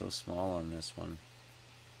 wave is so small on this one.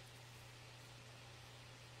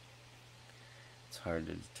 It's hard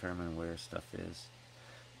to determine where stuff is.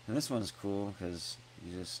 And this one's cool because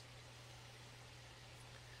you just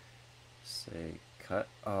say cut.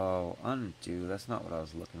 Oh, undo. That's not what I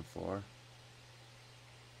was looking for.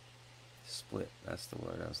 Split. That's the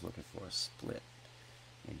word I was looking for. Split.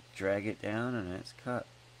 You drag it down and it's cut.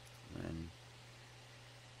 And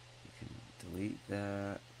you can delete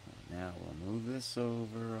that. Now we'll move this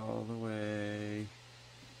over all the way.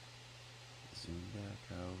 Zoom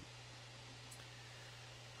back out.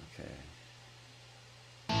 Okay.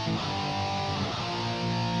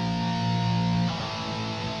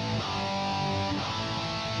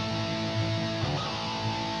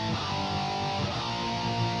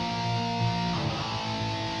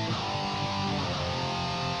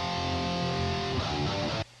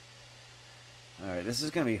 Alright, this is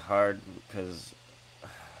going to be hard because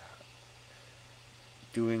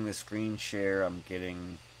doing the screen share, I'm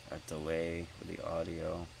getting a delay with the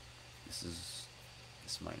audio. This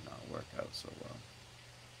might not work out so well.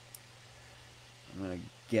 I'm going to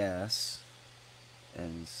guess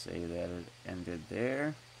and say that it ended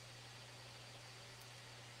there.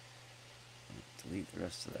 Delete the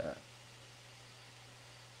rest of that.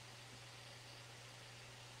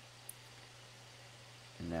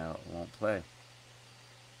 And now it won't play.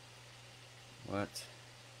 What?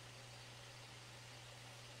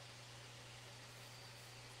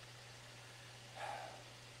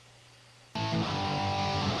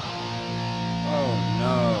 Oh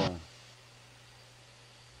no.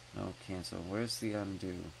 No, cancel. Where's the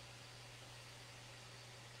undo?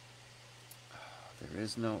 There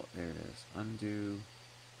is no, there it is. Undo.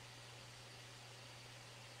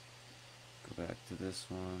 Go back to this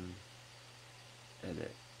one.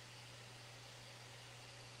 Edit.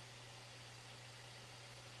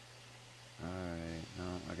 Alright,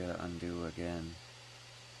 no, I gotta undo again.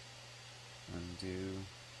 Undo.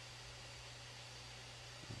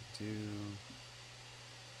 Undo.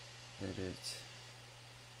 Edit.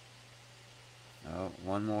 Oh,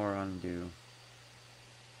 one more undo.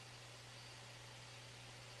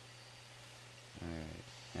 Alright,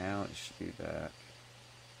 now it should be back.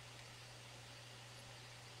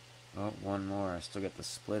 Oh, one more. I still got the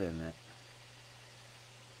split in it.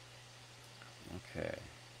 Okay.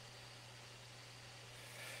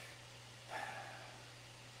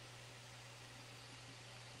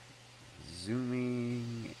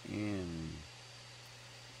 Zooming in.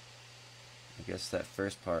 I guess that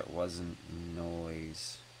first part wasn't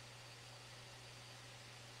noise.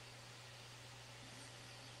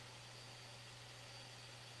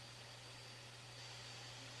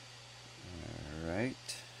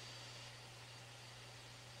 Alright.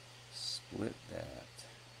 Split that.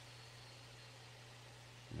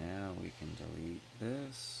 Now we can delete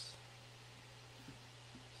this.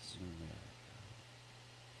 Zoom back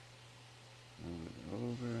out. Move it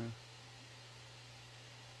over.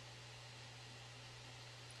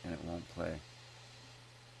 And it won't play.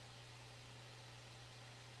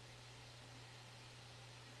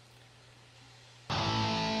 Come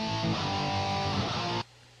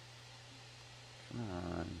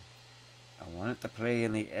on. I want it to play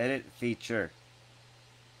in the edit feature.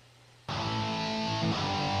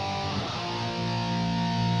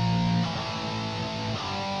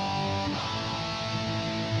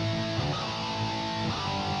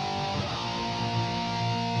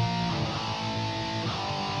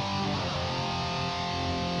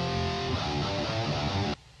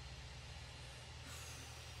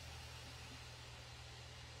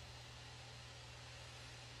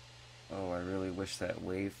 wish that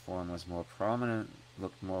waveform was more prominent,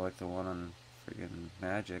 looked more like the one on friggin'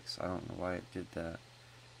 Magic's. I don't know why it did that.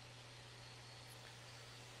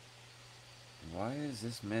 Why is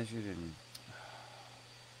this measured in...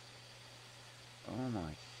 Oh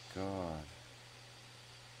my god.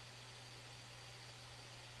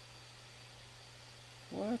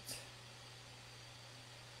 What?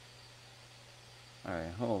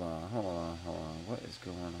 Alright, hold on. What is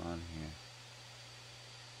going on here?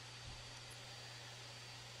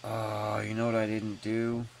 Oh, you know what I didn't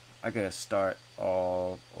do? I gotta start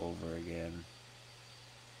all over again.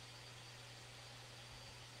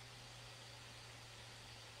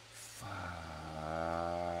 Fuck.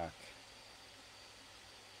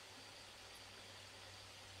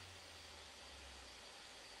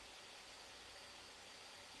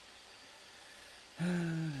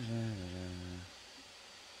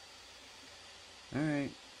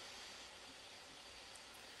 Alright.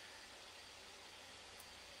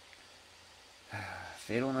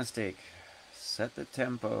 Fatal mistake. Set the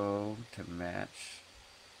tempo to match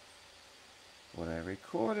what I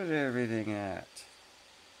recorded everything at.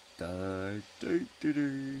 Time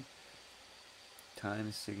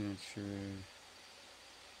signature.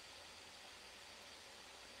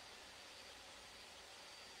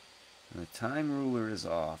 And the time ruler is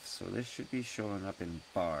off, so this should be showing up in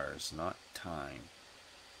bars, not time.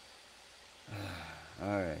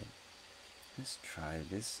 Alright. Let's try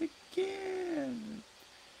this again.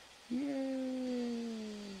 Yay!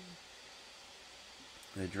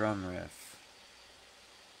 The drum riff.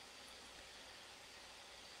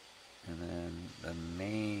 And then the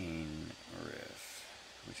main riff,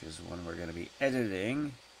 which is one we're going to be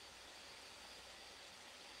editing.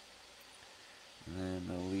 And then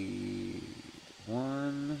the lead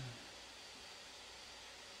 1,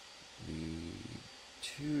 lead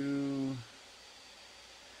 2,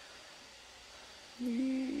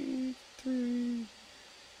 lead 3,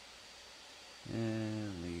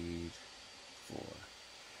 and lead 4.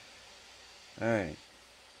 Alright.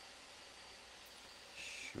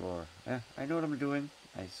 Sure. I know what I'm doing.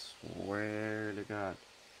 I swear to God.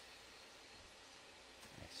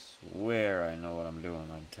 I swear I know what I'm doing.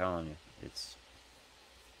 I'm telling you. It's...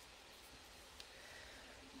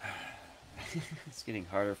 It's getting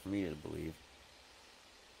harder for me to believe.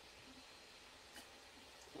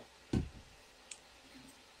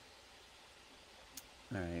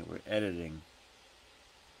 Alright, we're editing.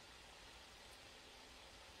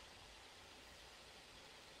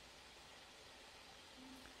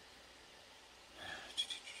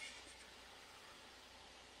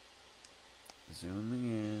 Zooming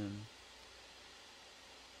in.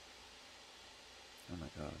 Oh my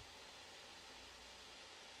god.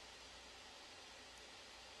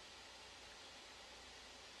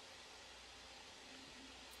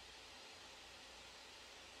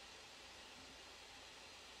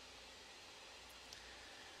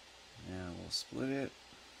 Now we'll split it.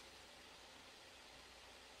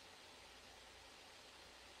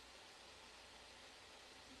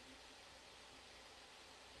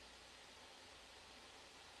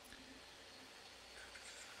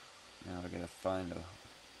 Now we're gonna find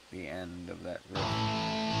the end of that riff.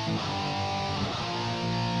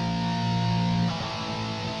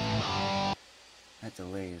 That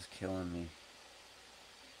delay is killing me.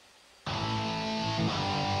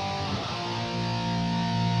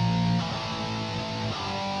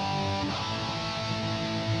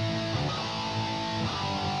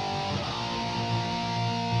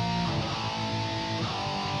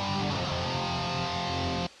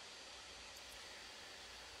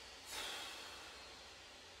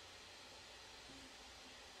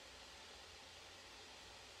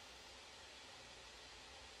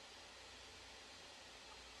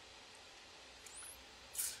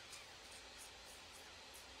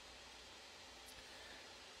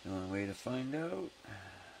 The only way to find out, we'll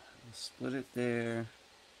split it there,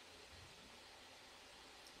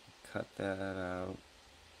 cut that out.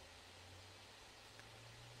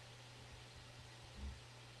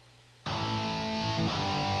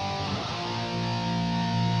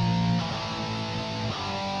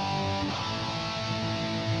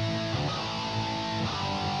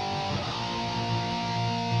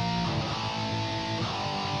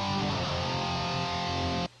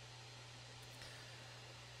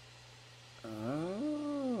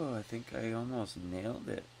 I think I almost nailed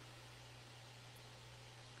it.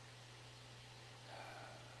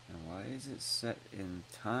 And why is it set in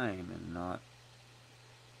time and not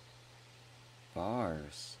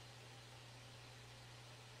bars?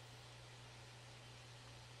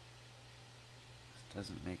 This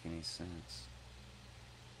doesn't make any sense.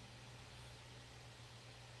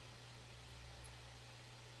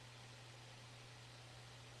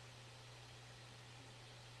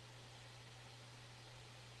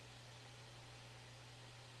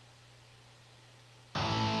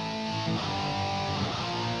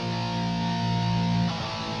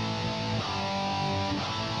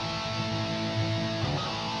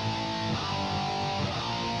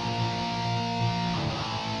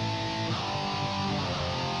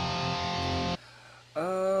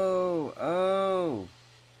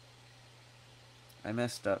 I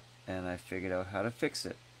messed up and I figured out how to fix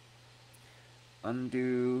it.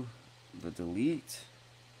 Undo the delete.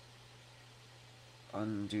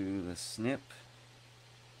 Undo the snip.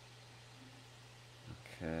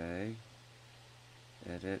 Okay.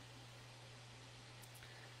 Edit.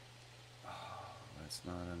 Oh, that's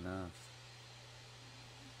not enough.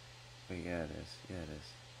 Wait, yeah it is. Yeah it is.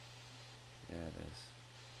 Yeah it is.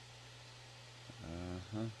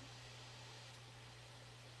 Uh-huh.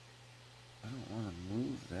 I don't want to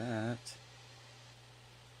move that.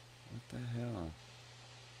 What the hell?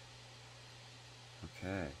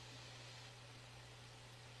 Okay.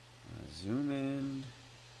 Zoom in.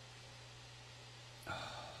 Oh.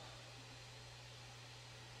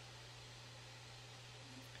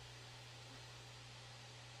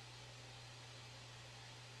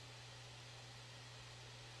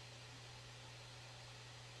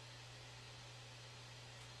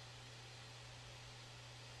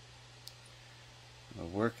 We're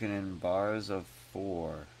working in bars of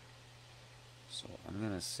 4. So I'm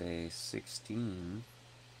going to say 16.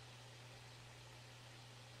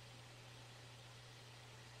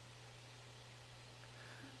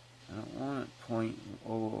 I don't want it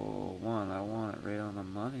 0.001. I want it right on the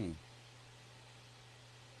money.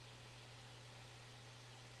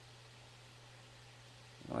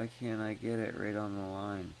 Why can't I get it right on the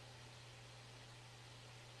line?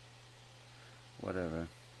 Whatever.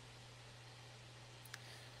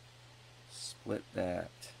 Split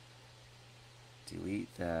that.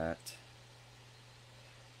 Delete that.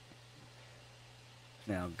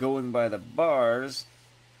 Now, going by the bars,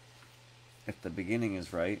 if the beginning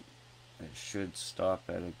is right, it should stop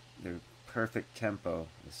at their perfect tempo,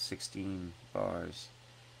 with 16 bars.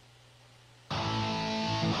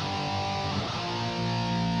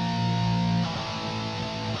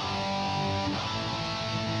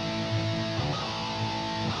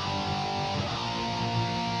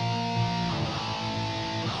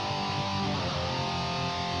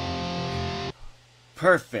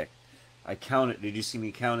 Perfect. I counted. Did you see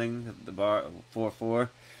me counting the bar 4-4?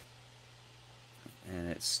 And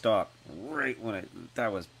it stopped right when it.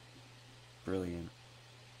 That was brilliant.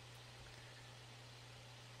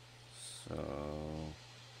 So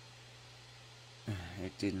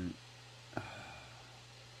it didn't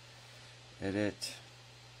edit.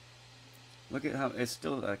 Look at how it's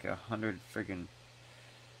still like 100 friggin'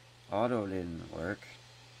 auto didn't work.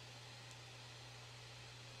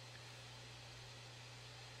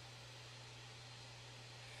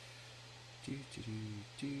 Do, do,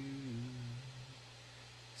 do, do.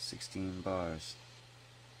 16 bars.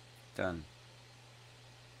 Done.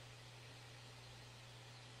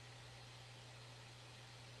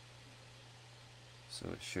 So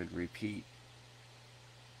it should repeat.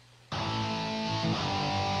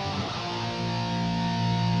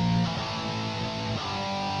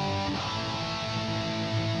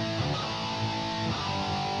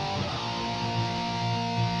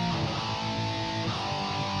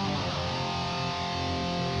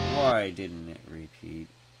 Why didn't it repeat?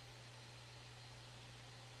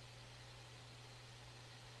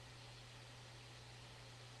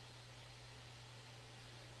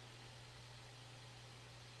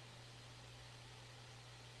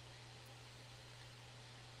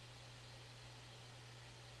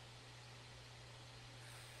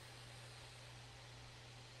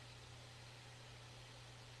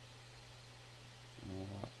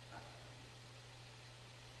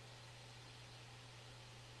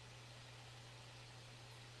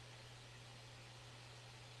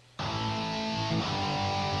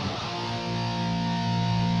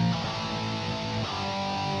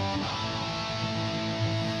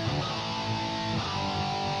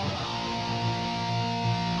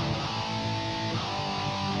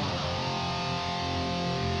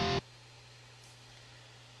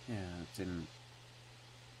 Didn't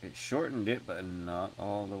it shortened it, but not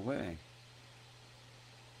all the way.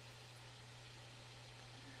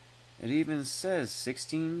 It even says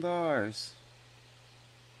 16 bars.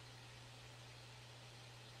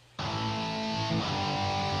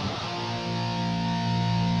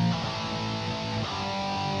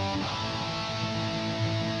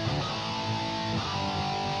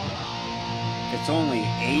 It's only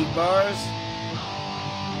 8 bars?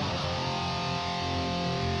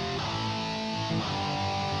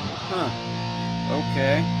 Huh.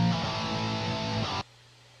 Okay.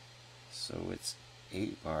 So it's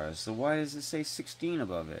 8 bars. So why does it say 16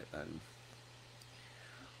 above it?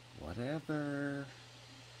 Whatever.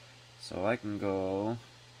 So I can go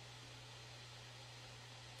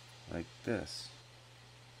like this.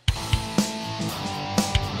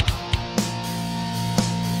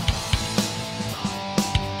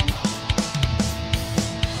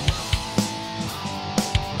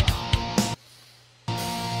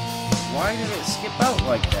 Why did it skip out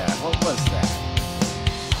like that? What was that?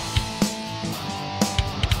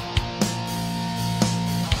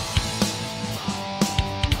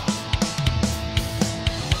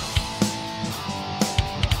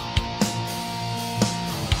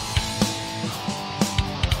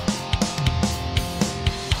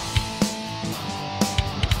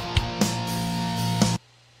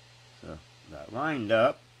 So that lined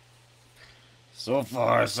up. So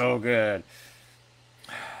far, so good.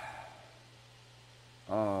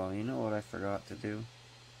 Oh, you know what I forgot to do?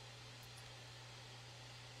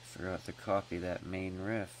 I forgot to copy that main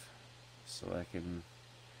riff so I can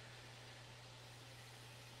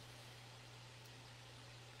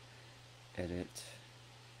edit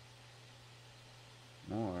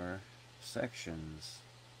more sections.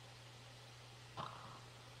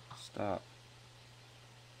 Stop.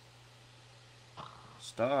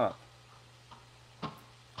 Stop.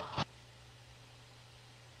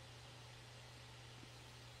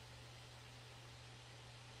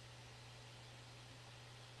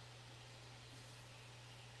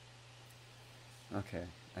 Okay,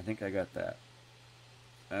 I think I got that.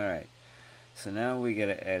 Alright, so now we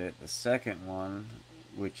gotta edit the second one,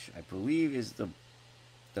 which I believe is the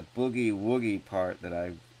boogie woogie part that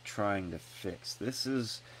I'm trying to fix. This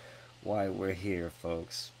is why we're here,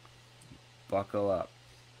 folks. Buckle up.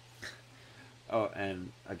 Oh,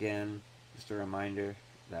 and again, just a reminder,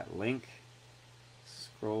 that link,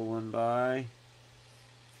 scrolling by,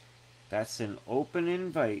 that's an open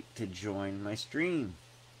invite to join my stream.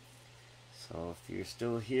 So if you're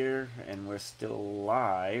still here and we're still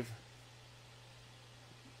live,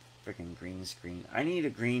 freaking green screen. I need a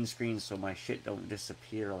green screen so my shit don't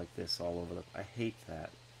disappear like this all over the... I hate that.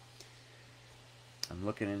 I'm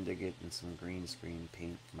looking into getting some green screen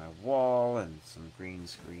paint for my wall and some green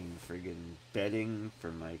screen friggin' bedding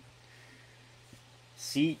for my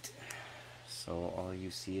seat. So all you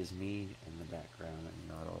see is me in the background and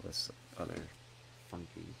not all this other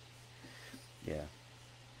funky... Yeah.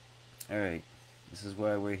 Alright, this is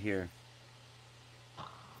why we're here.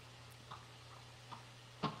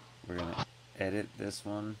 We're gonna edit this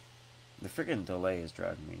one. The freaking delay is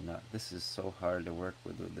driving me nuts. This is so hard to work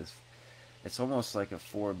with this. It's almost like a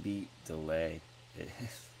 4-beat delay.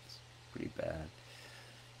 It's pretty bad.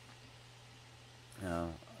 Now,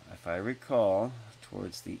 if I recall,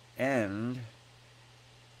 towards the end,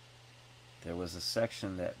 there was a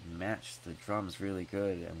section that matched the drums really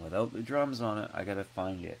good, and without the drums on it, I gotta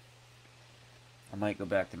find it. I might go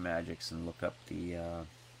back to Magix and look up the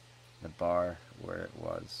bar where it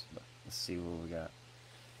was. But let's see what we got.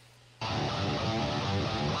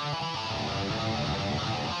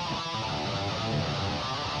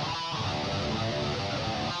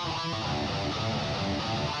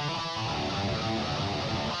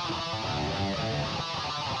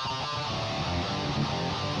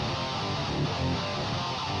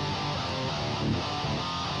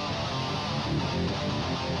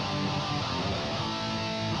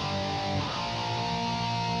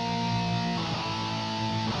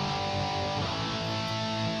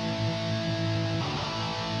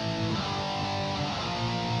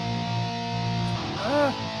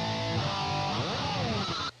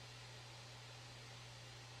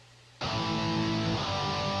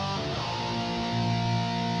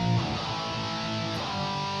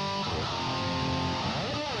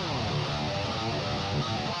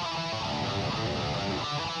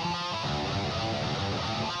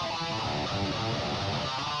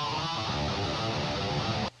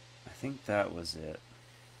 I think that was it.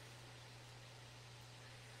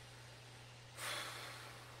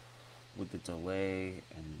 With the delay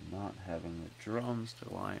and not having the drums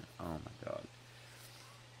to line. Oh my god.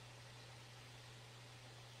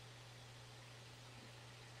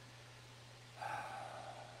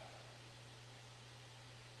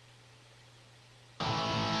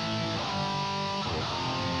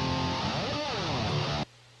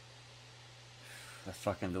 The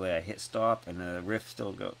fucking delay. I hit stop and the riff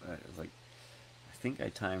still go. It's like, I think I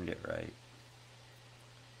timed it right.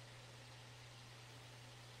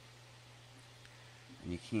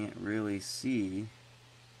 And you can't really see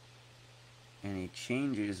any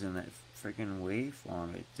changes in that freaking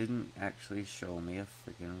waveform. It didn't actually show me a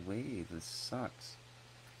freaking wave. This sucks.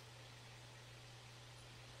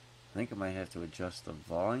 I think I might have to adjust the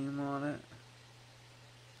volume on it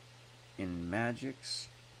in Magix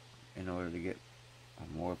in order to get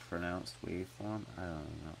a more pronounced waveform. I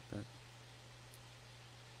don't know.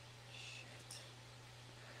 Shit.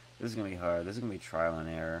 This is gonna be hard. This is gonna be trial and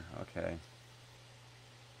error. Okay.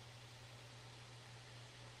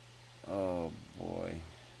 Oh boy.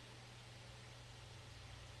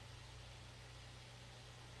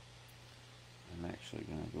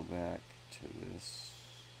 actually going to go back to this.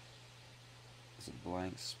 There's a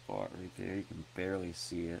blank spot right there. You can barely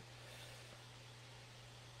see it.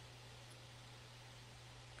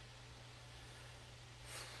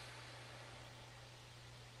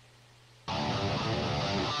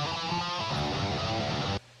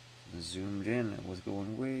 Zoomed in, it was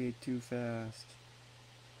going way too fast.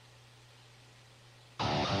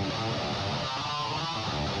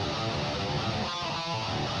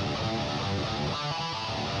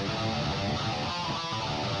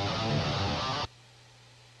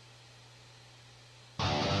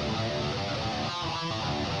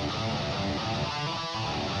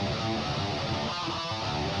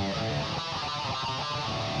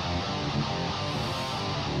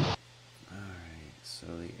 So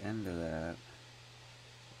the end of that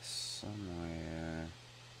is somewhere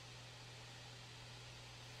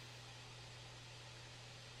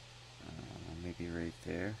maybe right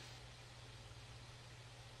there.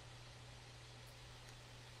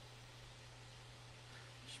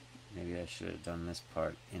 Maybe I should have done this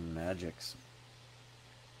part in Magix.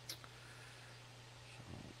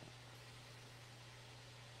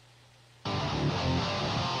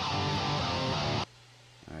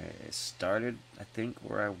 Alright, it started, I think,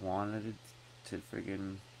 where I wanted it to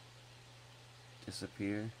friggin'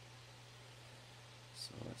 disappear.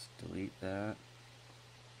 So let's delete that.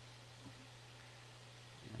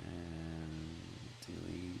 And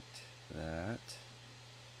delete that.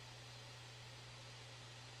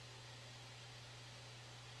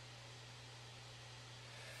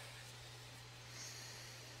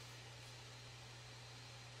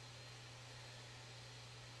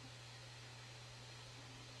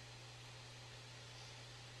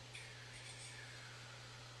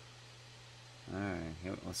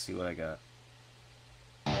 Alright, let's see what I got.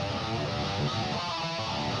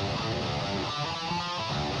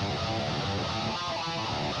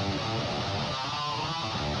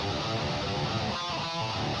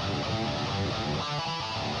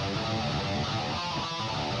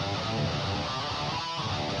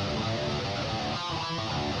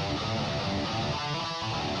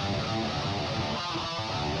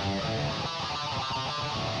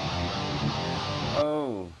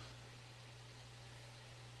 Oh!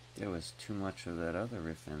 There was too much of that other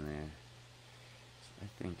riff in there. So I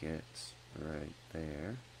think it's right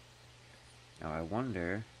there. Now I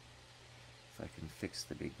wonder if I can fix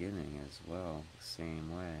the beginning as well, the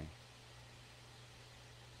same way.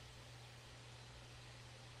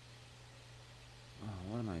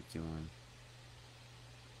 Oh, what am I doing?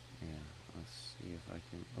 Yeah, let's see if I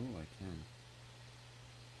can. Oh, I can.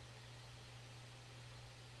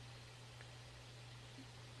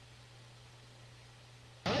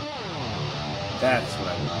 That's what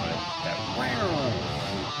I wanted. That wow.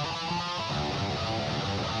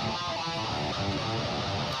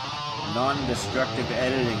 Non-destructive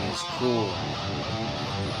editing is cool.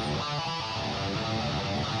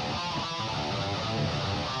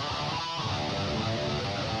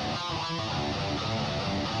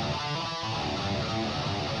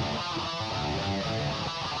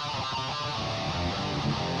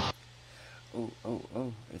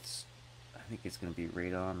 Oh, it's, I think it's gonna be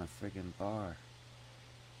right on the friggin' bar.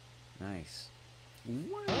 Nice.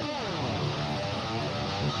 Wow.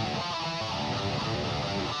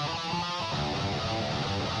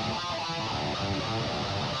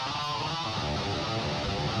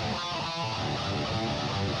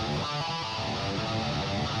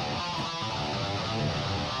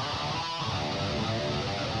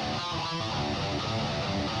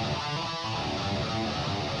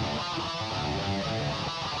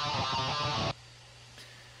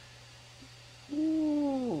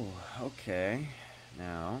 Ooh, okay.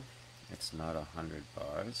 Now, it's not 100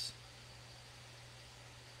 bars.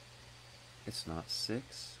 It's not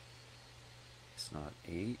 6. It's not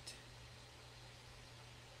 8.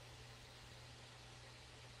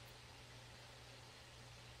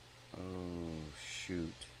 Oh,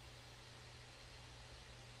 shoot.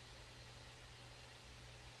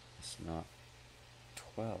 It's not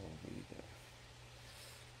 12 either.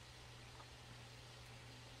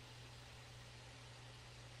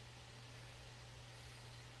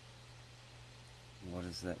 What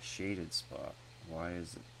is that shaded spot? Why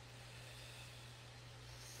is it?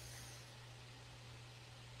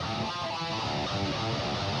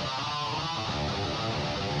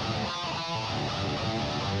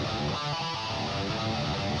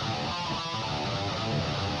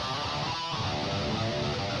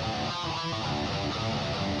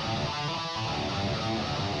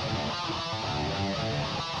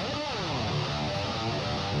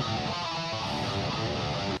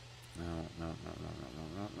 No.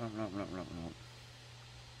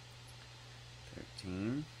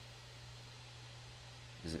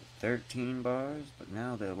 13 bars, but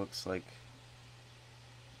now there looks like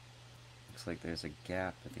there's a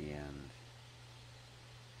gap at the end.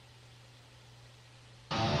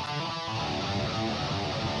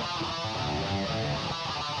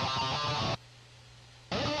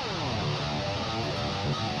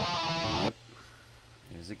 Yep,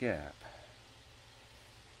 there's a gap.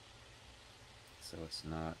 So it's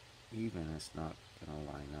not even, it's not gonna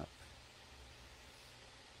line up.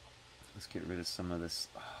 Let's get rid of some of this.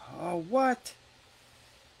 Oh, what?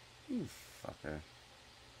 You fucker.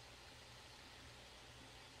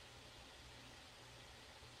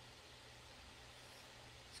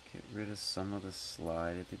 Let's get rid of some of the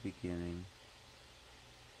slide at the beginning.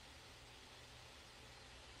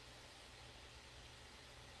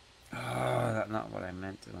 Oh, that's not what I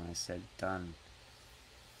meant when I said done.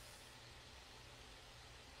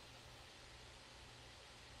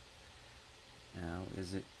 Now,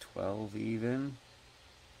 is it 12 even?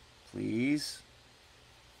 Please?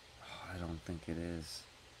 Oh, I don't think it is.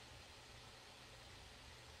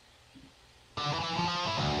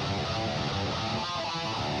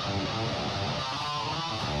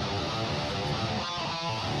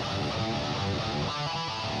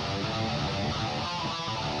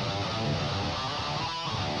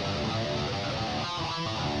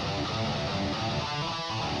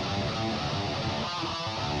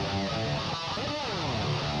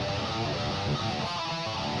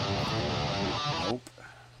 Nope.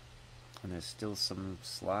 And there's still some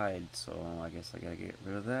slide, so I guess I gotta get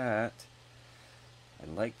rid of that. I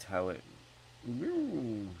liked how it...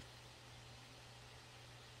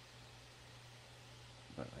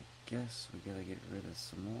 But I guess we gotta get rid of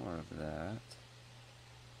some more of that.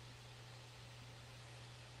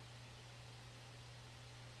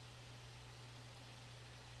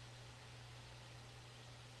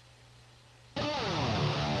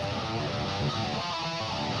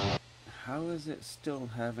 How is it still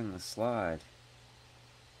having the slide?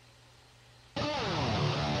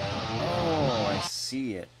 Oh, I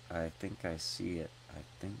see it. I think I see it. I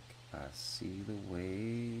think I see the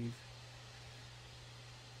wave.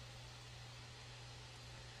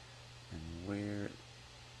 And where...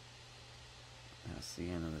 That's the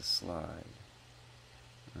end of the slide.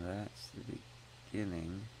 That's the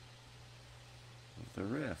beginning of the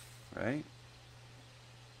riff, right?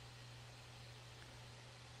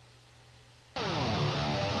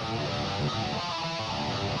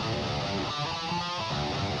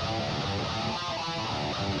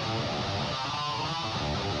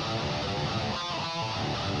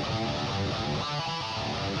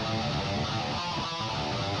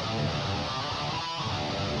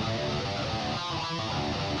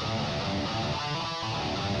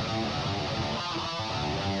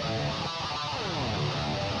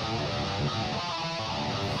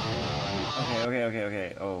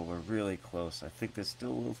 Okay. Oh, we're really close. I think there's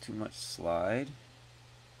still a little too much slide.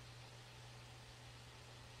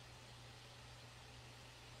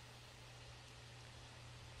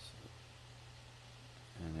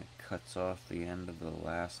 And it cuts off the end of the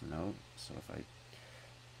last note. So if I... Okay,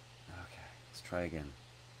 let's try again.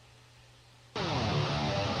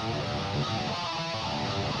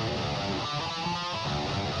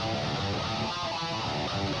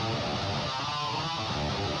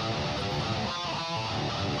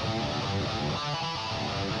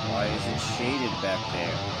 Why is it shaded back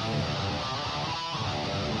there?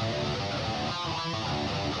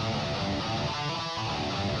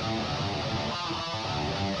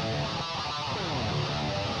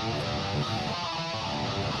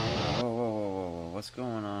 Whoa. What's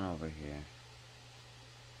going on over here?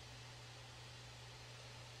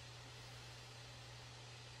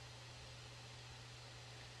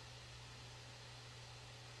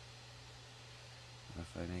 What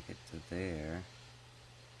if I make it to there?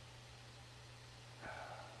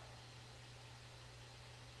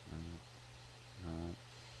 No.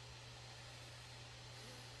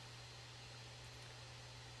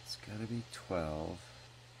 It's gotta be 12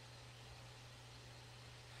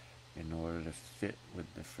 in order to fit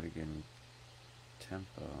with the friggin'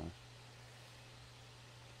 tempo.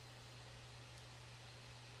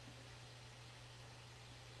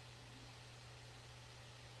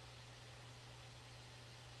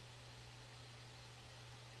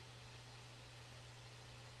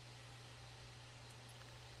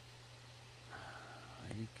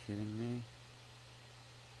 Are you kidding me?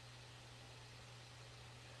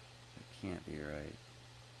 That can't be right.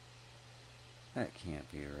 That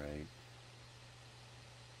can't be right.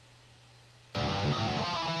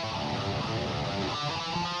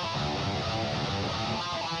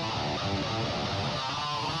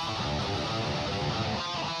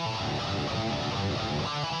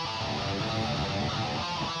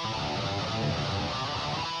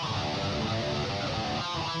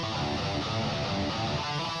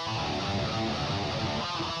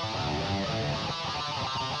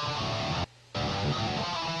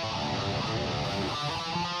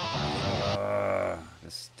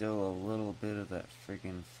 still a little bit of that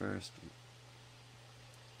friggin' first.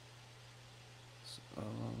 So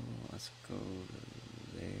let's go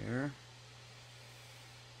to there.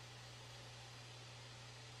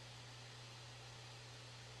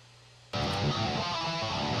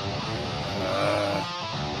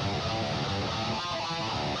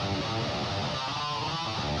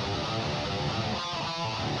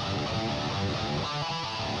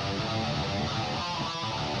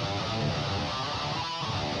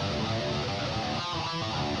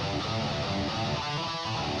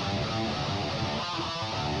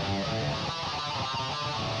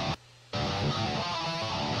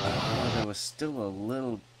 There was still a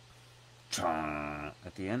little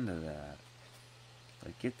at the end of that. If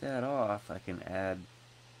I get that off, I can add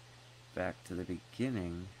back to the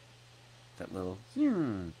beginning that little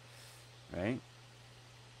right? And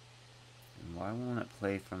why won't it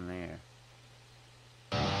play from there?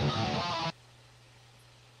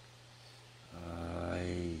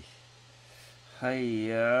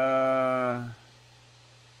 Hiya.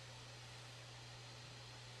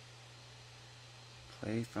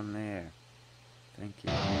 Play from there. Thank you.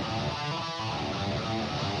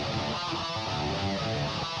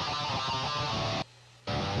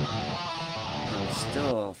 There's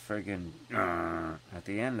still friggin' at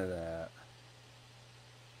the end of that.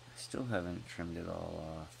 I still haven't trimmed it all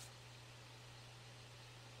off.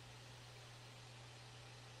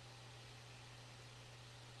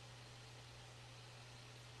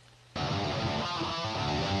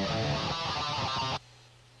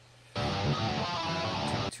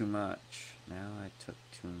 Too much. Now I took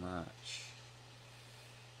too much.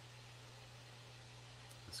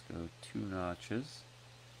 Let's go 2 notches.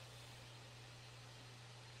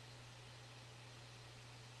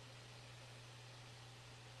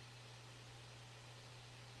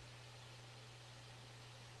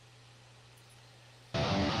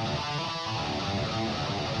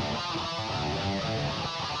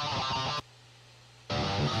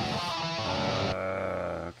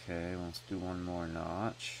 Okay, let's do 1 more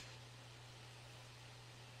notch.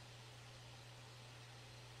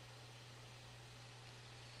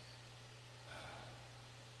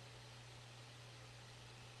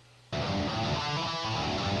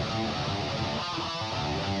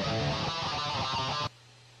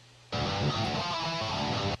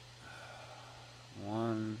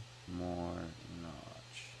 One more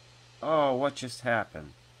notch. Oh, what just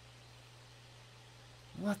happened?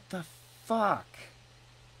 What the fuck?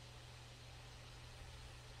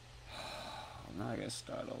 Now I gotta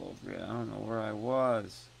start all over again. I don't know where I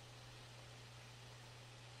was.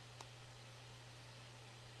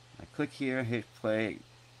 I click here, hit play.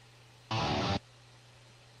 Oh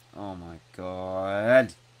my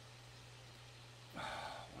god. I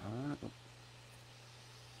wanna go.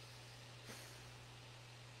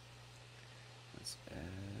 Let's add.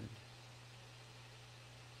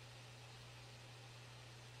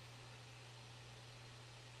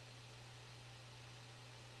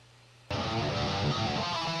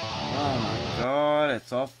 Oh my god,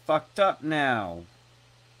 it's all fucked up now.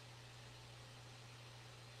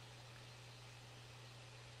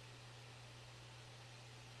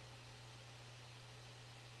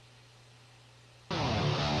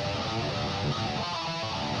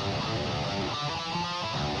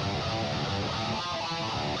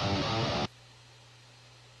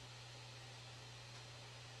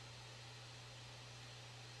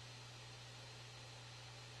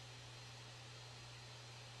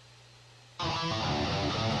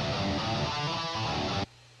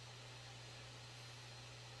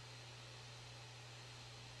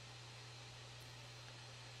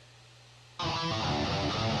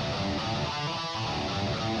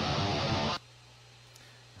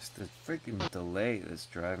 It's the freaking delay that's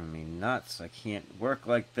driving me nuts. I can't work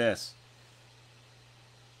like this.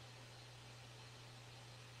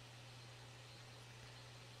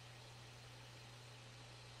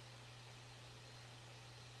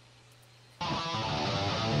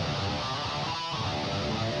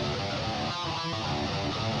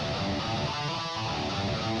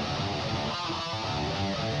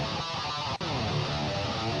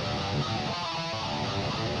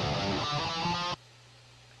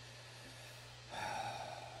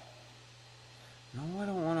 No, I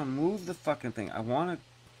don't want to move the fucking thing. I want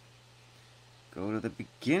to go to the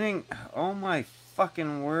beginning. Oh my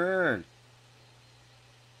fucking word.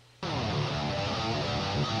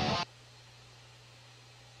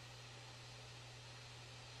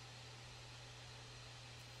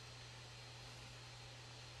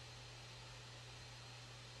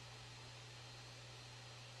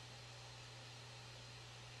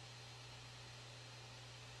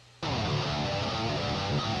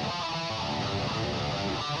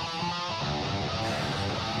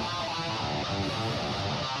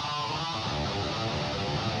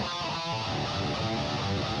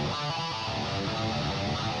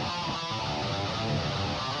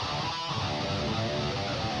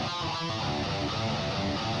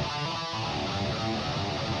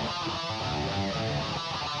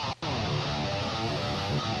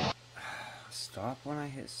 when I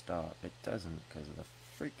hit stop. It doesn't because of the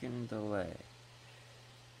freaking delay.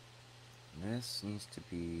 This needs to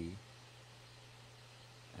be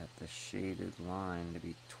at the shaded line to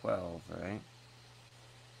be 12, right?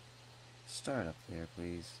 Start up there,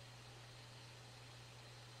 please.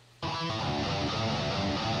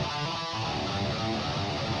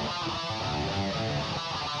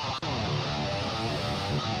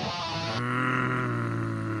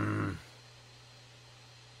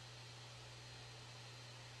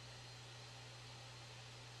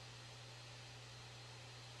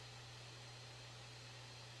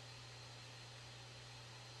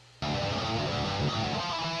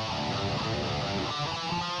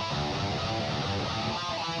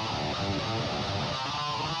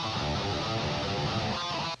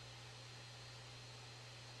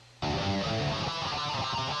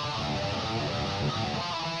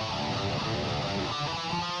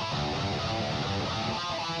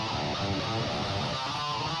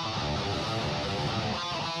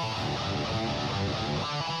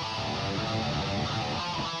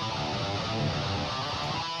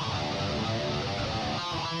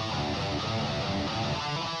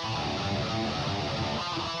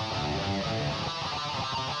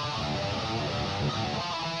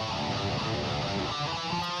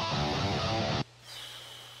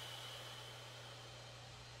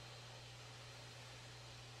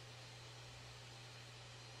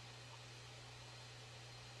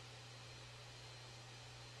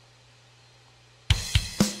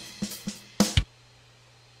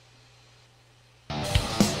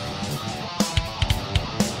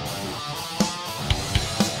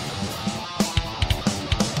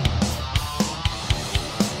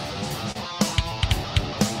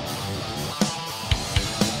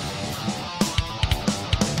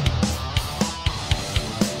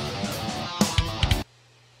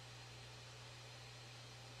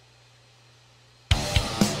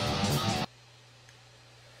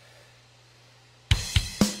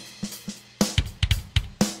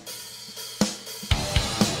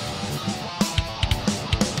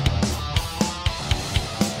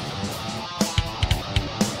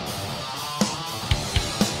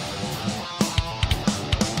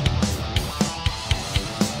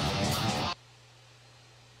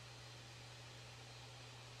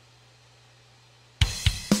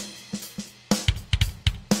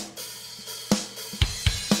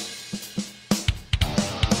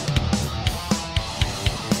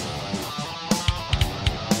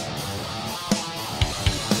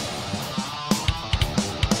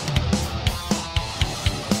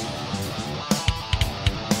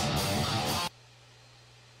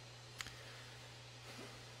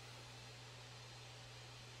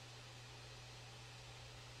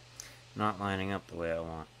 Not lining up the way I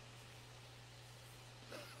want.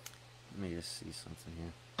 Let me just see something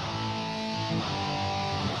here.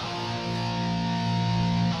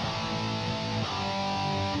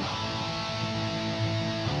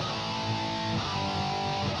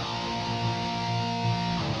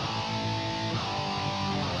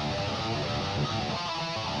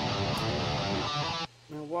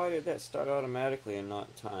 Now why did that start automatically and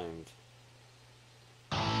not timed?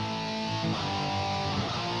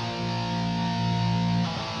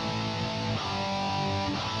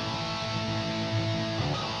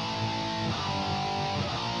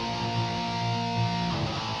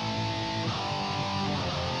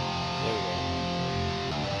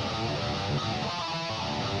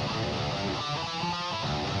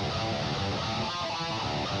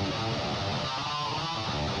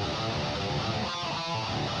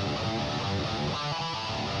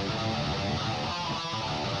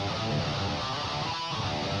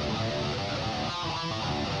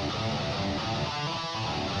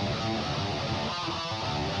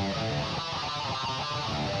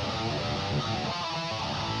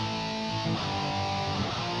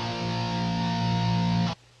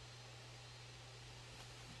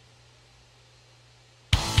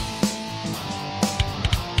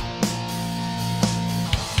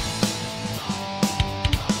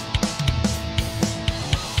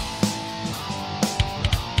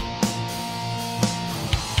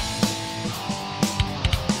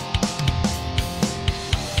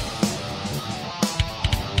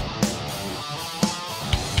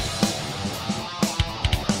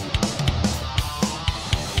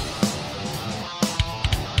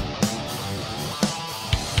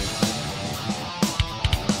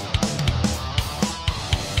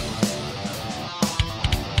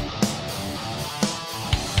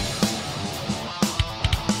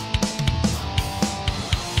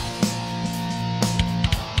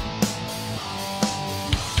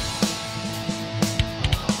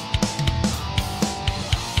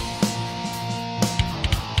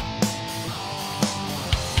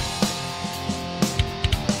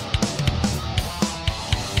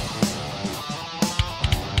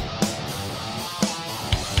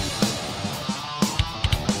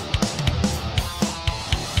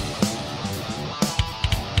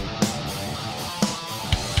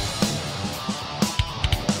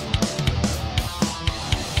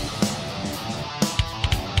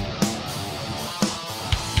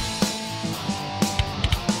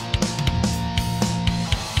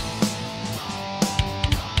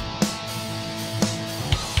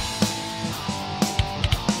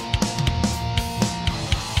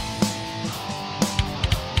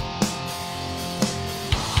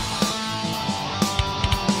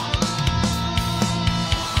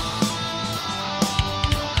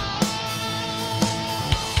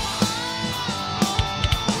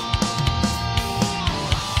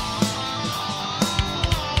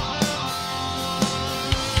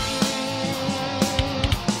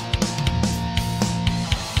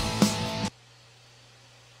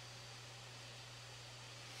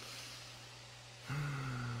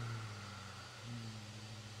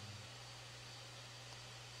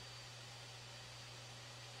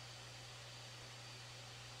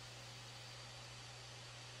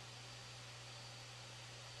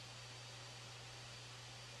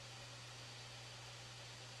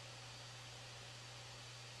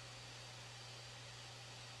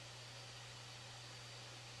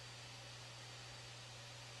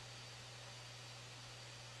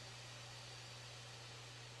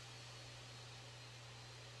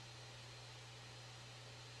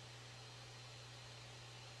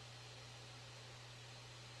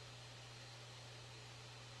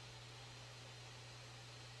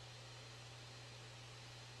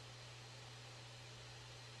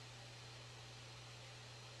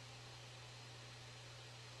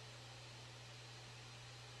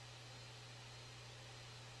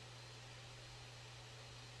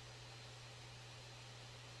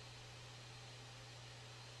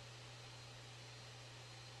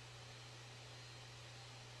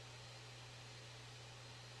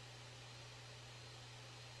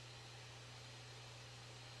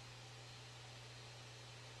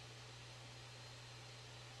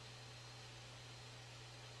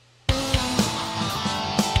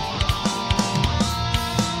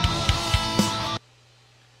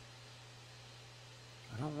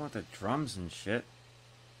 with the drums and shit.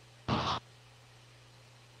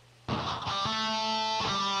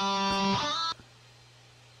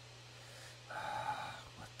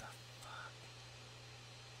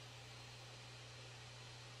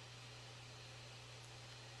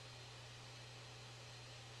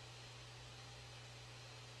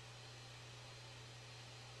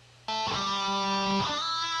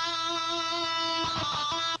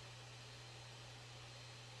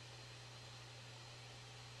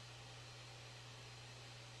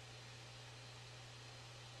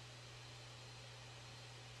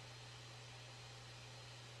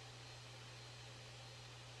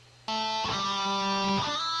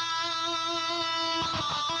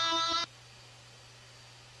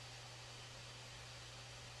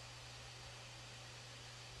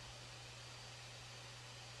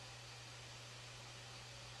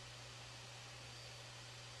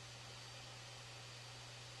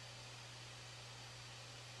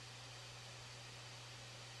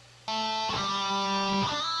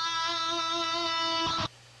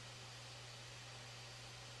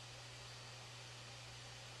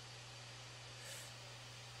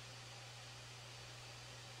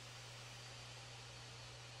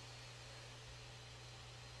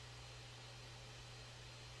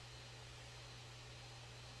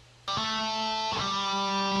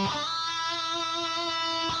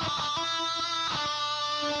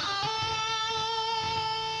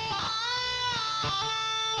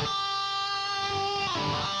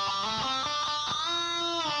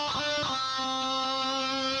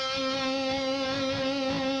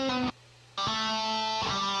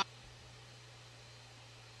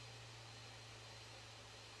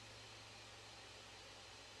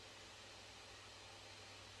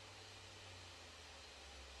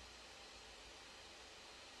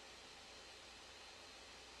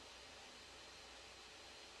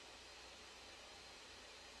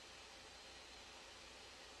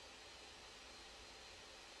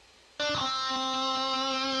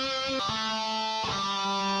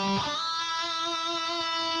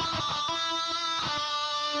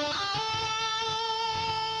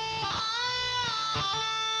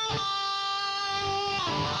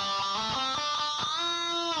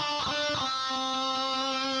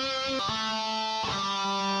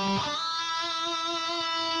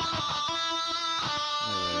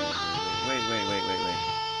 Wait.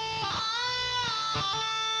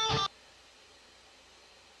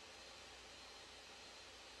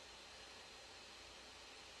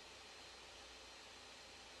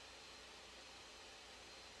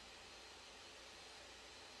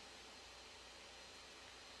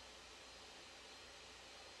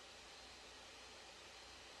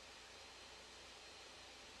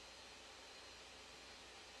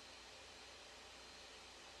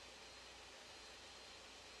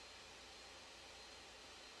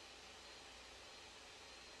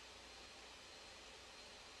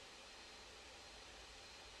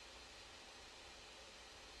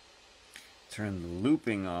 Turn the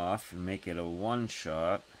looping off and make it a one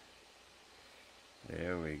shot.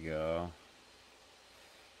 There we go.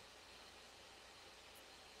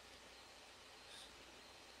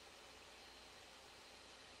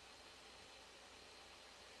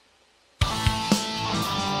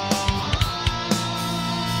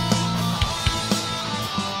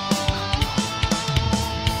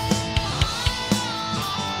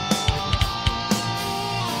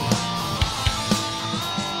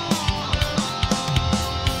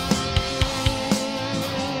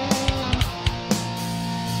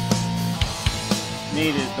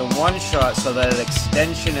 Needed the one shot so that an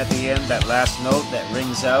extension at the end, that last note that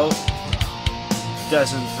rings out,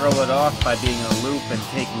 doesn't throw it off by being a loop and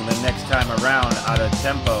taking the next time around out of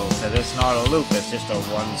tempo, because it's not a loop, it's just a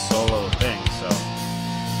one solo thing. So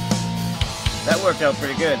that worked out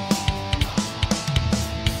pretty good.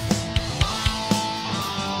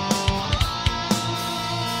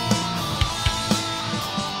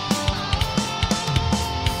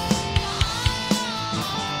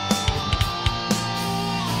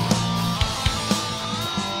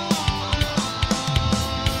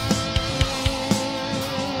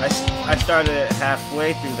 I started it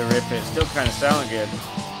halfway through the riff, it still kind of sounded good.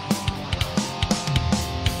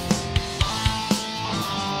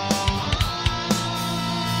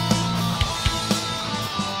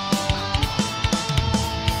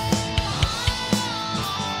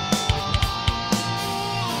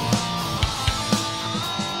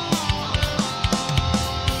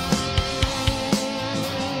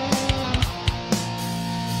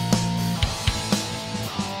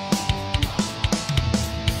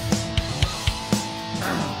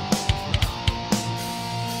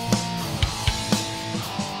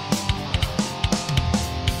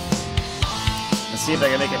 see if I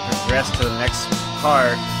can make it progress to the next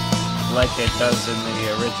part like it does in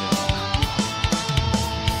the original.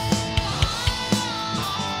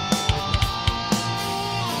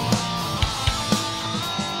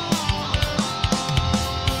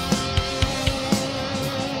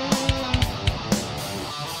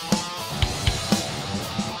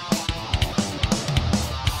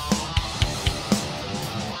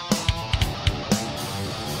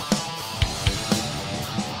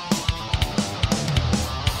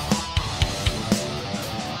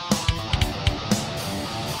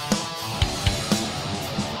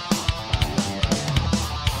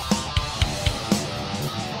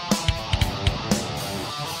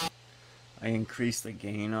 I increased the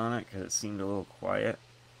gain on it because it seemed a little quiet.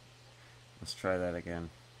 Let's try that again.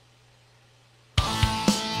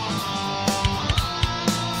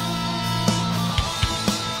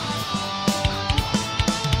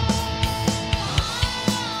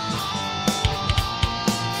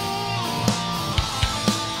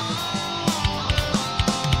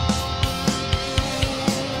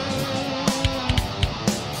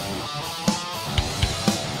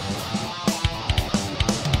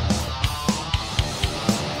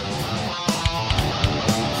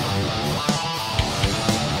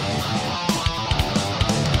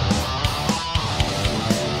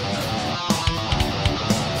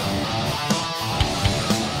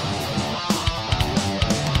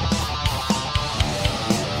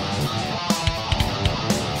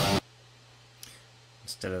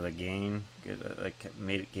 Instead of the gain, I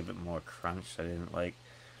made it, give it more crunch. I didn't like.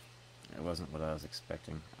 It wasn't what I was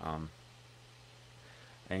expecting. I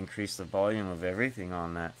increased the volume of everything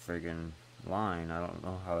on that friggin' line. I don't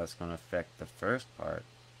know how that's going to affect the first part.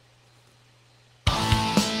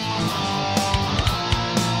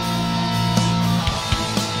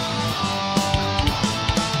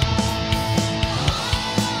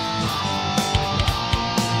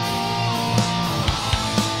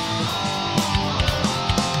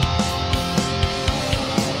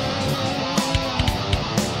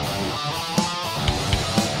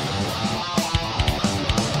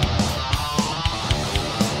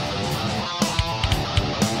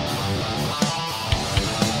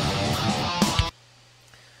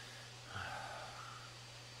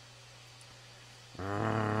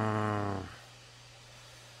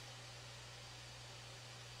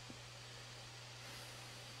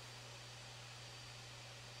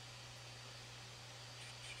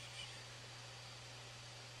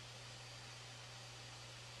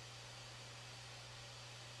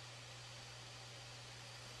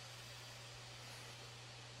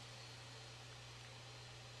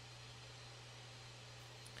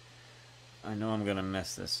 I know I'm gonna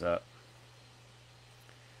mess this up,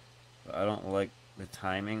 but I don't like the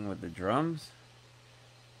timing with the drums,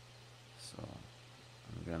 so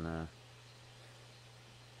I'm gonna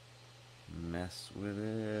mess with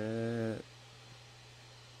it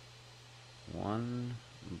one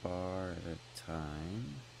bar at a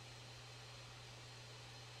time.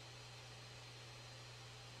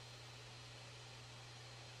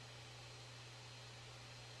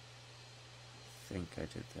 I think I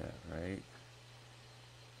did that right.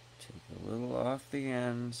 Take a little off the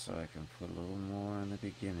end so I can put a little more in the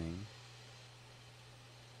beginning.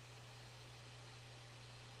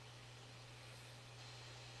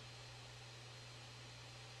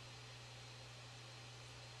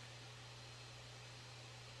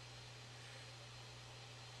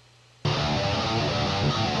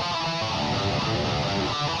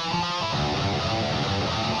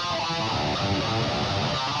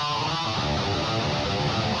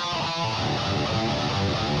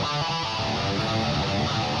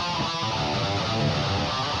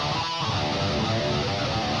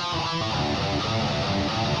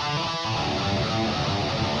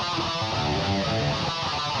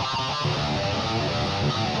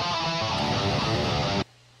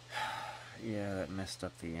 Yeah, that messed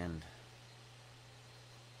up the end.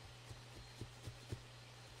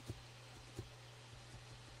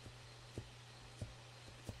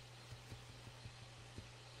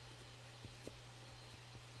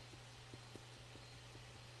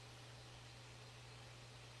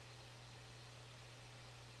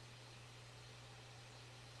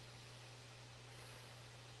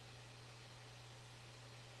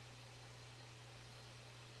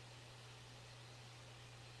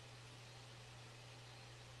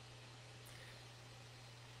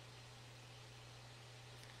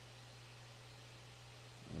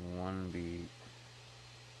 One beat.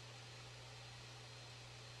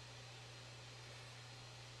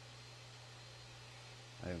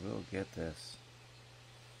 I will get this.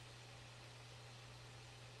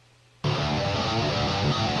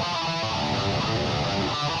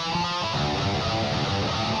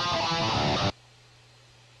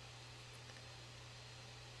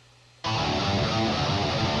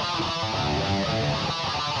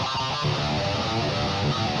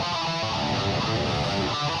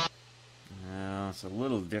 It's a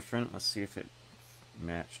little different. Let's see if it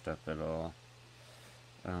matched up at all.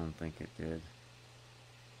 I don't think it did.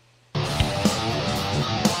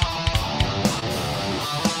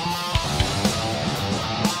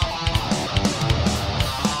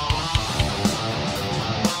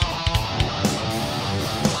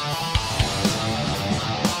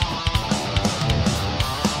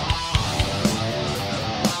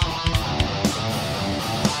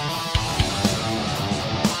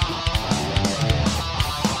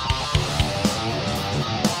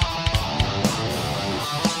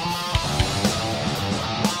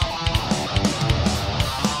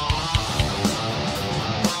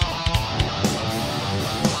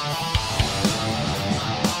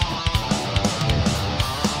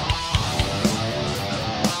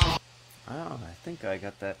 I think I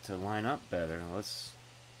got that to line up better. Let's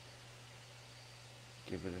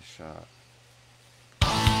give it a shot.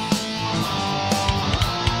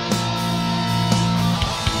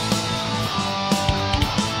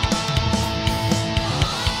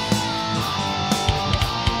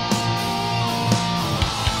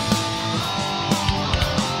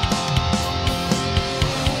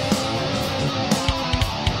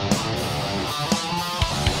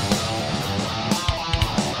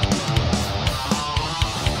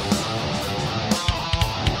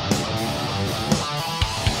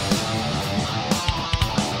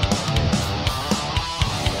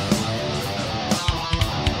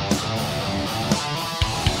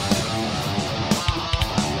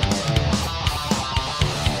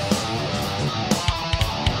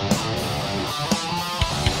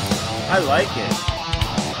 I like it.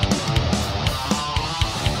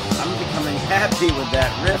 I'm becoming happy with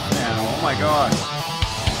that riff now. Oh my god.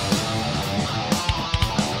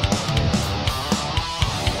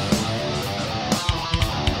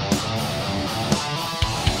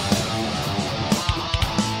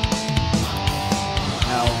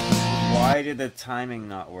 Now, why did the timing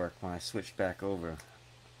not work when I switched back over?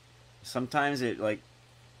 Sometimes it like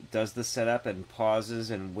does the setup and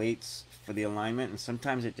pauses and waits for the alignment, and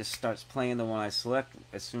sometimes it just starts playing the one I select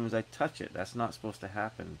as soon as I touch it. That's not supposed to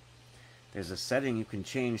happen. There's a setting you can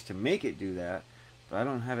change to make it do that, but I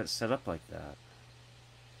don't have it set up like that.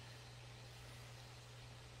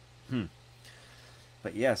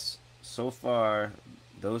 But yes, so far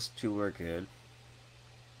those two were good.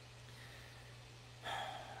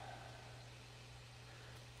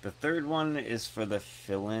 The third one is for the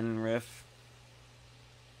fill-in riff.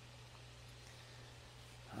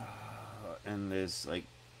 And there's like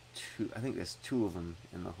two, I think there's two of them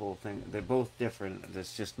in the whole thing. They're both different.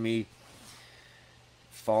 It's just me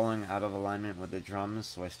falling out of alignment with the drums,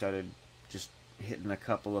 so I started just hitting a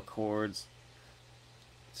couple of chords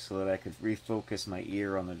so that I could refocus my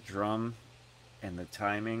ear on the drum and the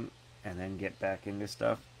timing and then get back into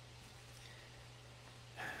stuff.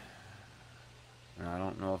 And I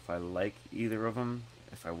don't know if I like either of them,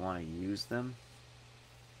 if I want to use them.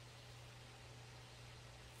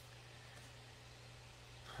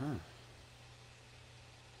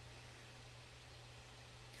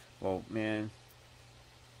 Well, man,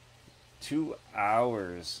 2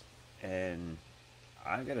 hours, and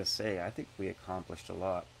I gotta say, I think we accomplished a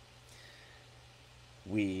lot.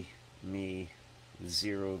 We, me,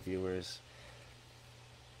 0 viewers,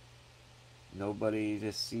 nobody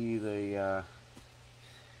to see the,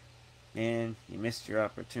 man, you missed your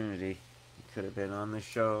opportunity. You could have been on the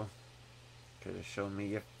show, could have shown me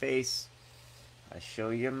your face. I show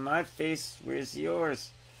you my face. Where's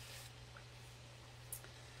yours?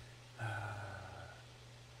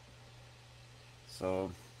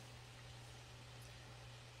 So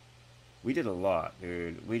we did a lot,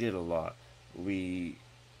 dude. We did a lot. We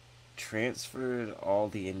transferred all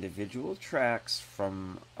the individual tracks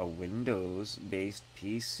from a Windows-based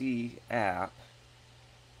PC app,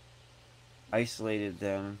 isolated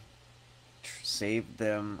them, saved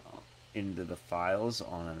them into the files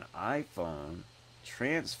on an iPhone,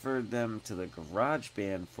 transferred them to the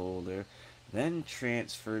GarageBand folder, then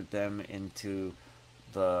transferred them into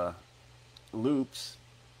the loops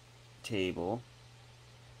table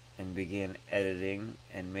and began editing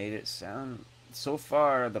and made it sound, so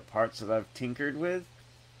far the parts that I've tinkered with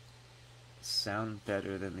sound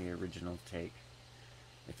better than the original take,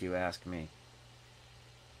 if you ask me.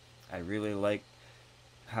 I really like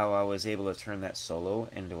how I was able to turn that solo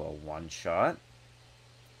into a one-shot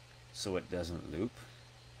so it doesn't loop,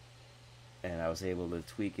 and I was able to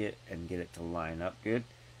tweak it and get it to line up good.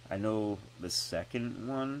 I know the second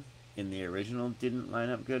one in the original didn't line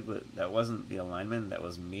up good, but that wasn't the alignment, that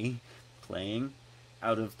was me playing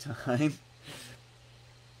out of time.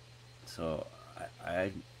 So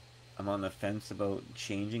I I'm on the fence about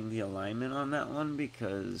changing the alignment on that one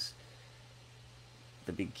because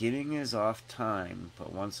the beginning is off time,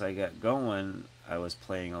 but once I got going, I was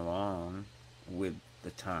playing along with the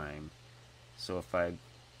time. So if I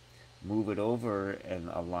move it over and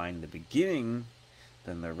align the beginning,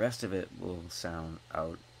 then the rest of it will sound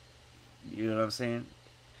out. You know what I'm saying?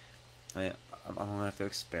 I'm gonna have to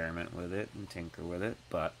experiment with it and tinker with it,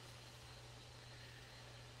 but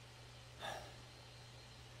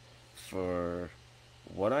for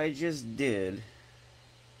what I just did,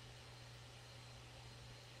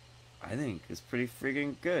 I think it's pretty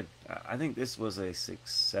friggin' good. I think this was a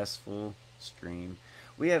successful stream.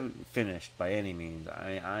 We haven't finished by any means.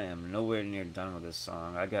 I am nowhere near done with this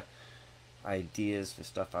song. I got ideas for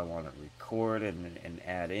stuff I want to record and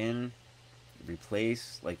add in,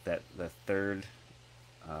 replace, like the third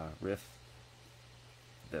riff.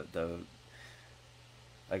 The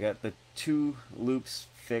I got the 2 loops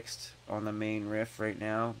fixed on the main riff right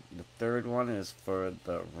now. The third one is for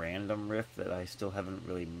the random riff that I still haven't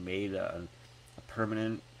really made a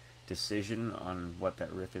permanent decision on what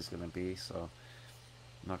that riff is going to be, so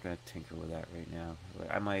I'm not going to tinker with that right now.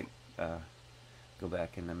 I might go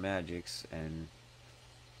back into Magix and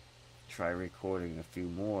try recording a few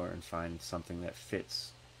more and find something that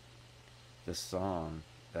fits the song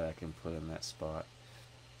that I can put in that spot.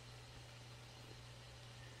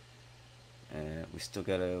 And we still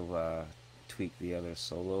got to tweak the other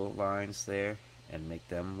solo lines there and make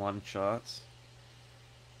them one shots.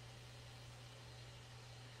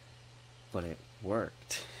 But it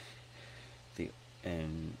worked.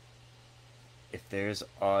 And if there's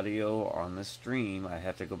audio on the stream, I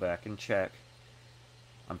have to go back and check.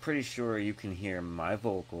 I'm pretty sure you can hear my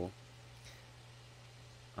vocal.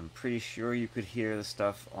 I'm pretty sure you could hear the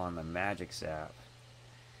stuff on the Magix app.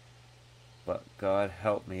 But God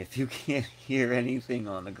help me if you can't hear anything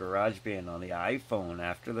on the GarageBand on the iPhone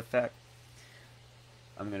after the fact.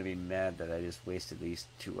 I'm going to be mad that I just wasted these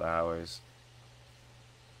 2 hours.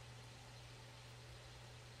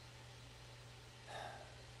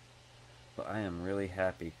 But I am really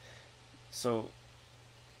happy. So,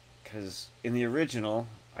 because in the original,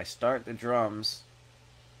 I start the drums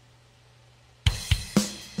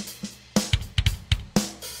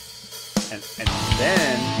and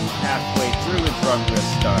then halfway through the drum riff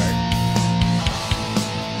start.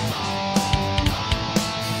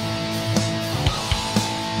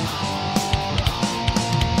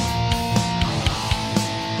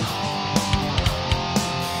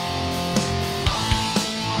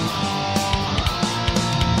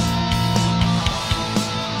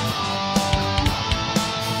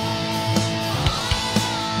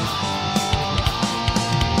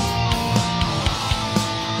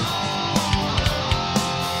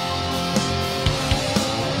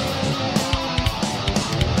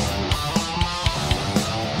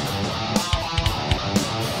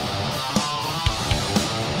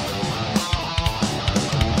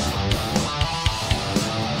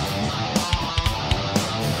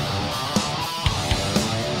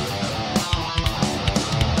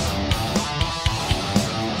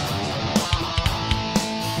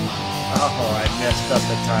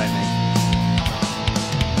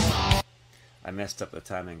 I messed up the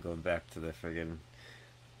timing going back to the friggin'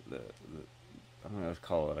 I'm gonna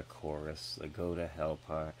call it a chorus, the go to hell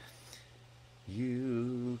part.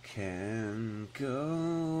 You can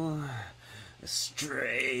go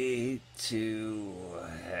straight to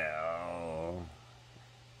hell.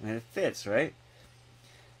 And it fits, right?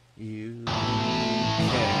 You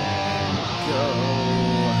can go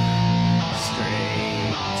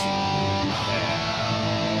straight to hell.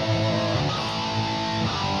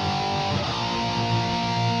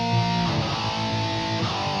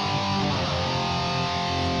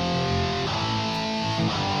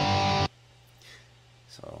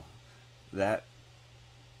 So that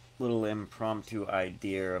little impromptu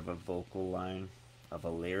idea of a vocal line, of a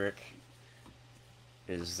lyric,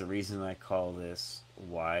 is the reason I call this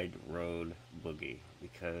Wide Road Boogie,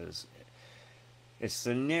 because it's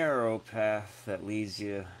the narrow path that leads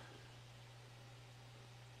you,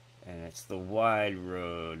 and it's the wide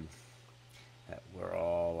road that we're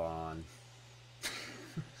all on.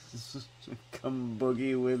 Come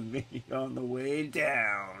boogie with me on the way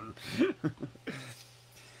down.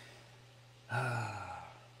 I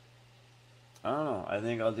don't know. I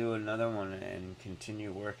think I'll do another one and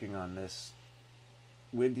continue working on this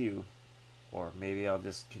with you. Or maybe I'll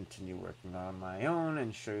just continue working on my own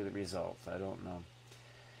and show you the results. I don't know.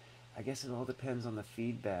 I guess it all depends on the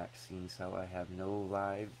feedback, seeing how I have no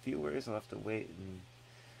live viewers. I'll have to wait and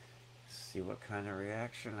see what kind of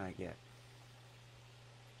reaction I get.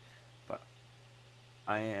 But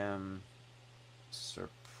I am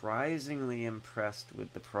surprisingly impressed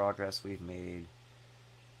with the progress we've made.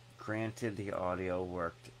 Granted, the audio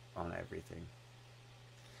worked on everything.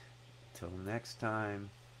 Till next time,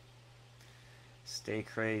 stay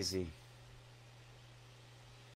crazy.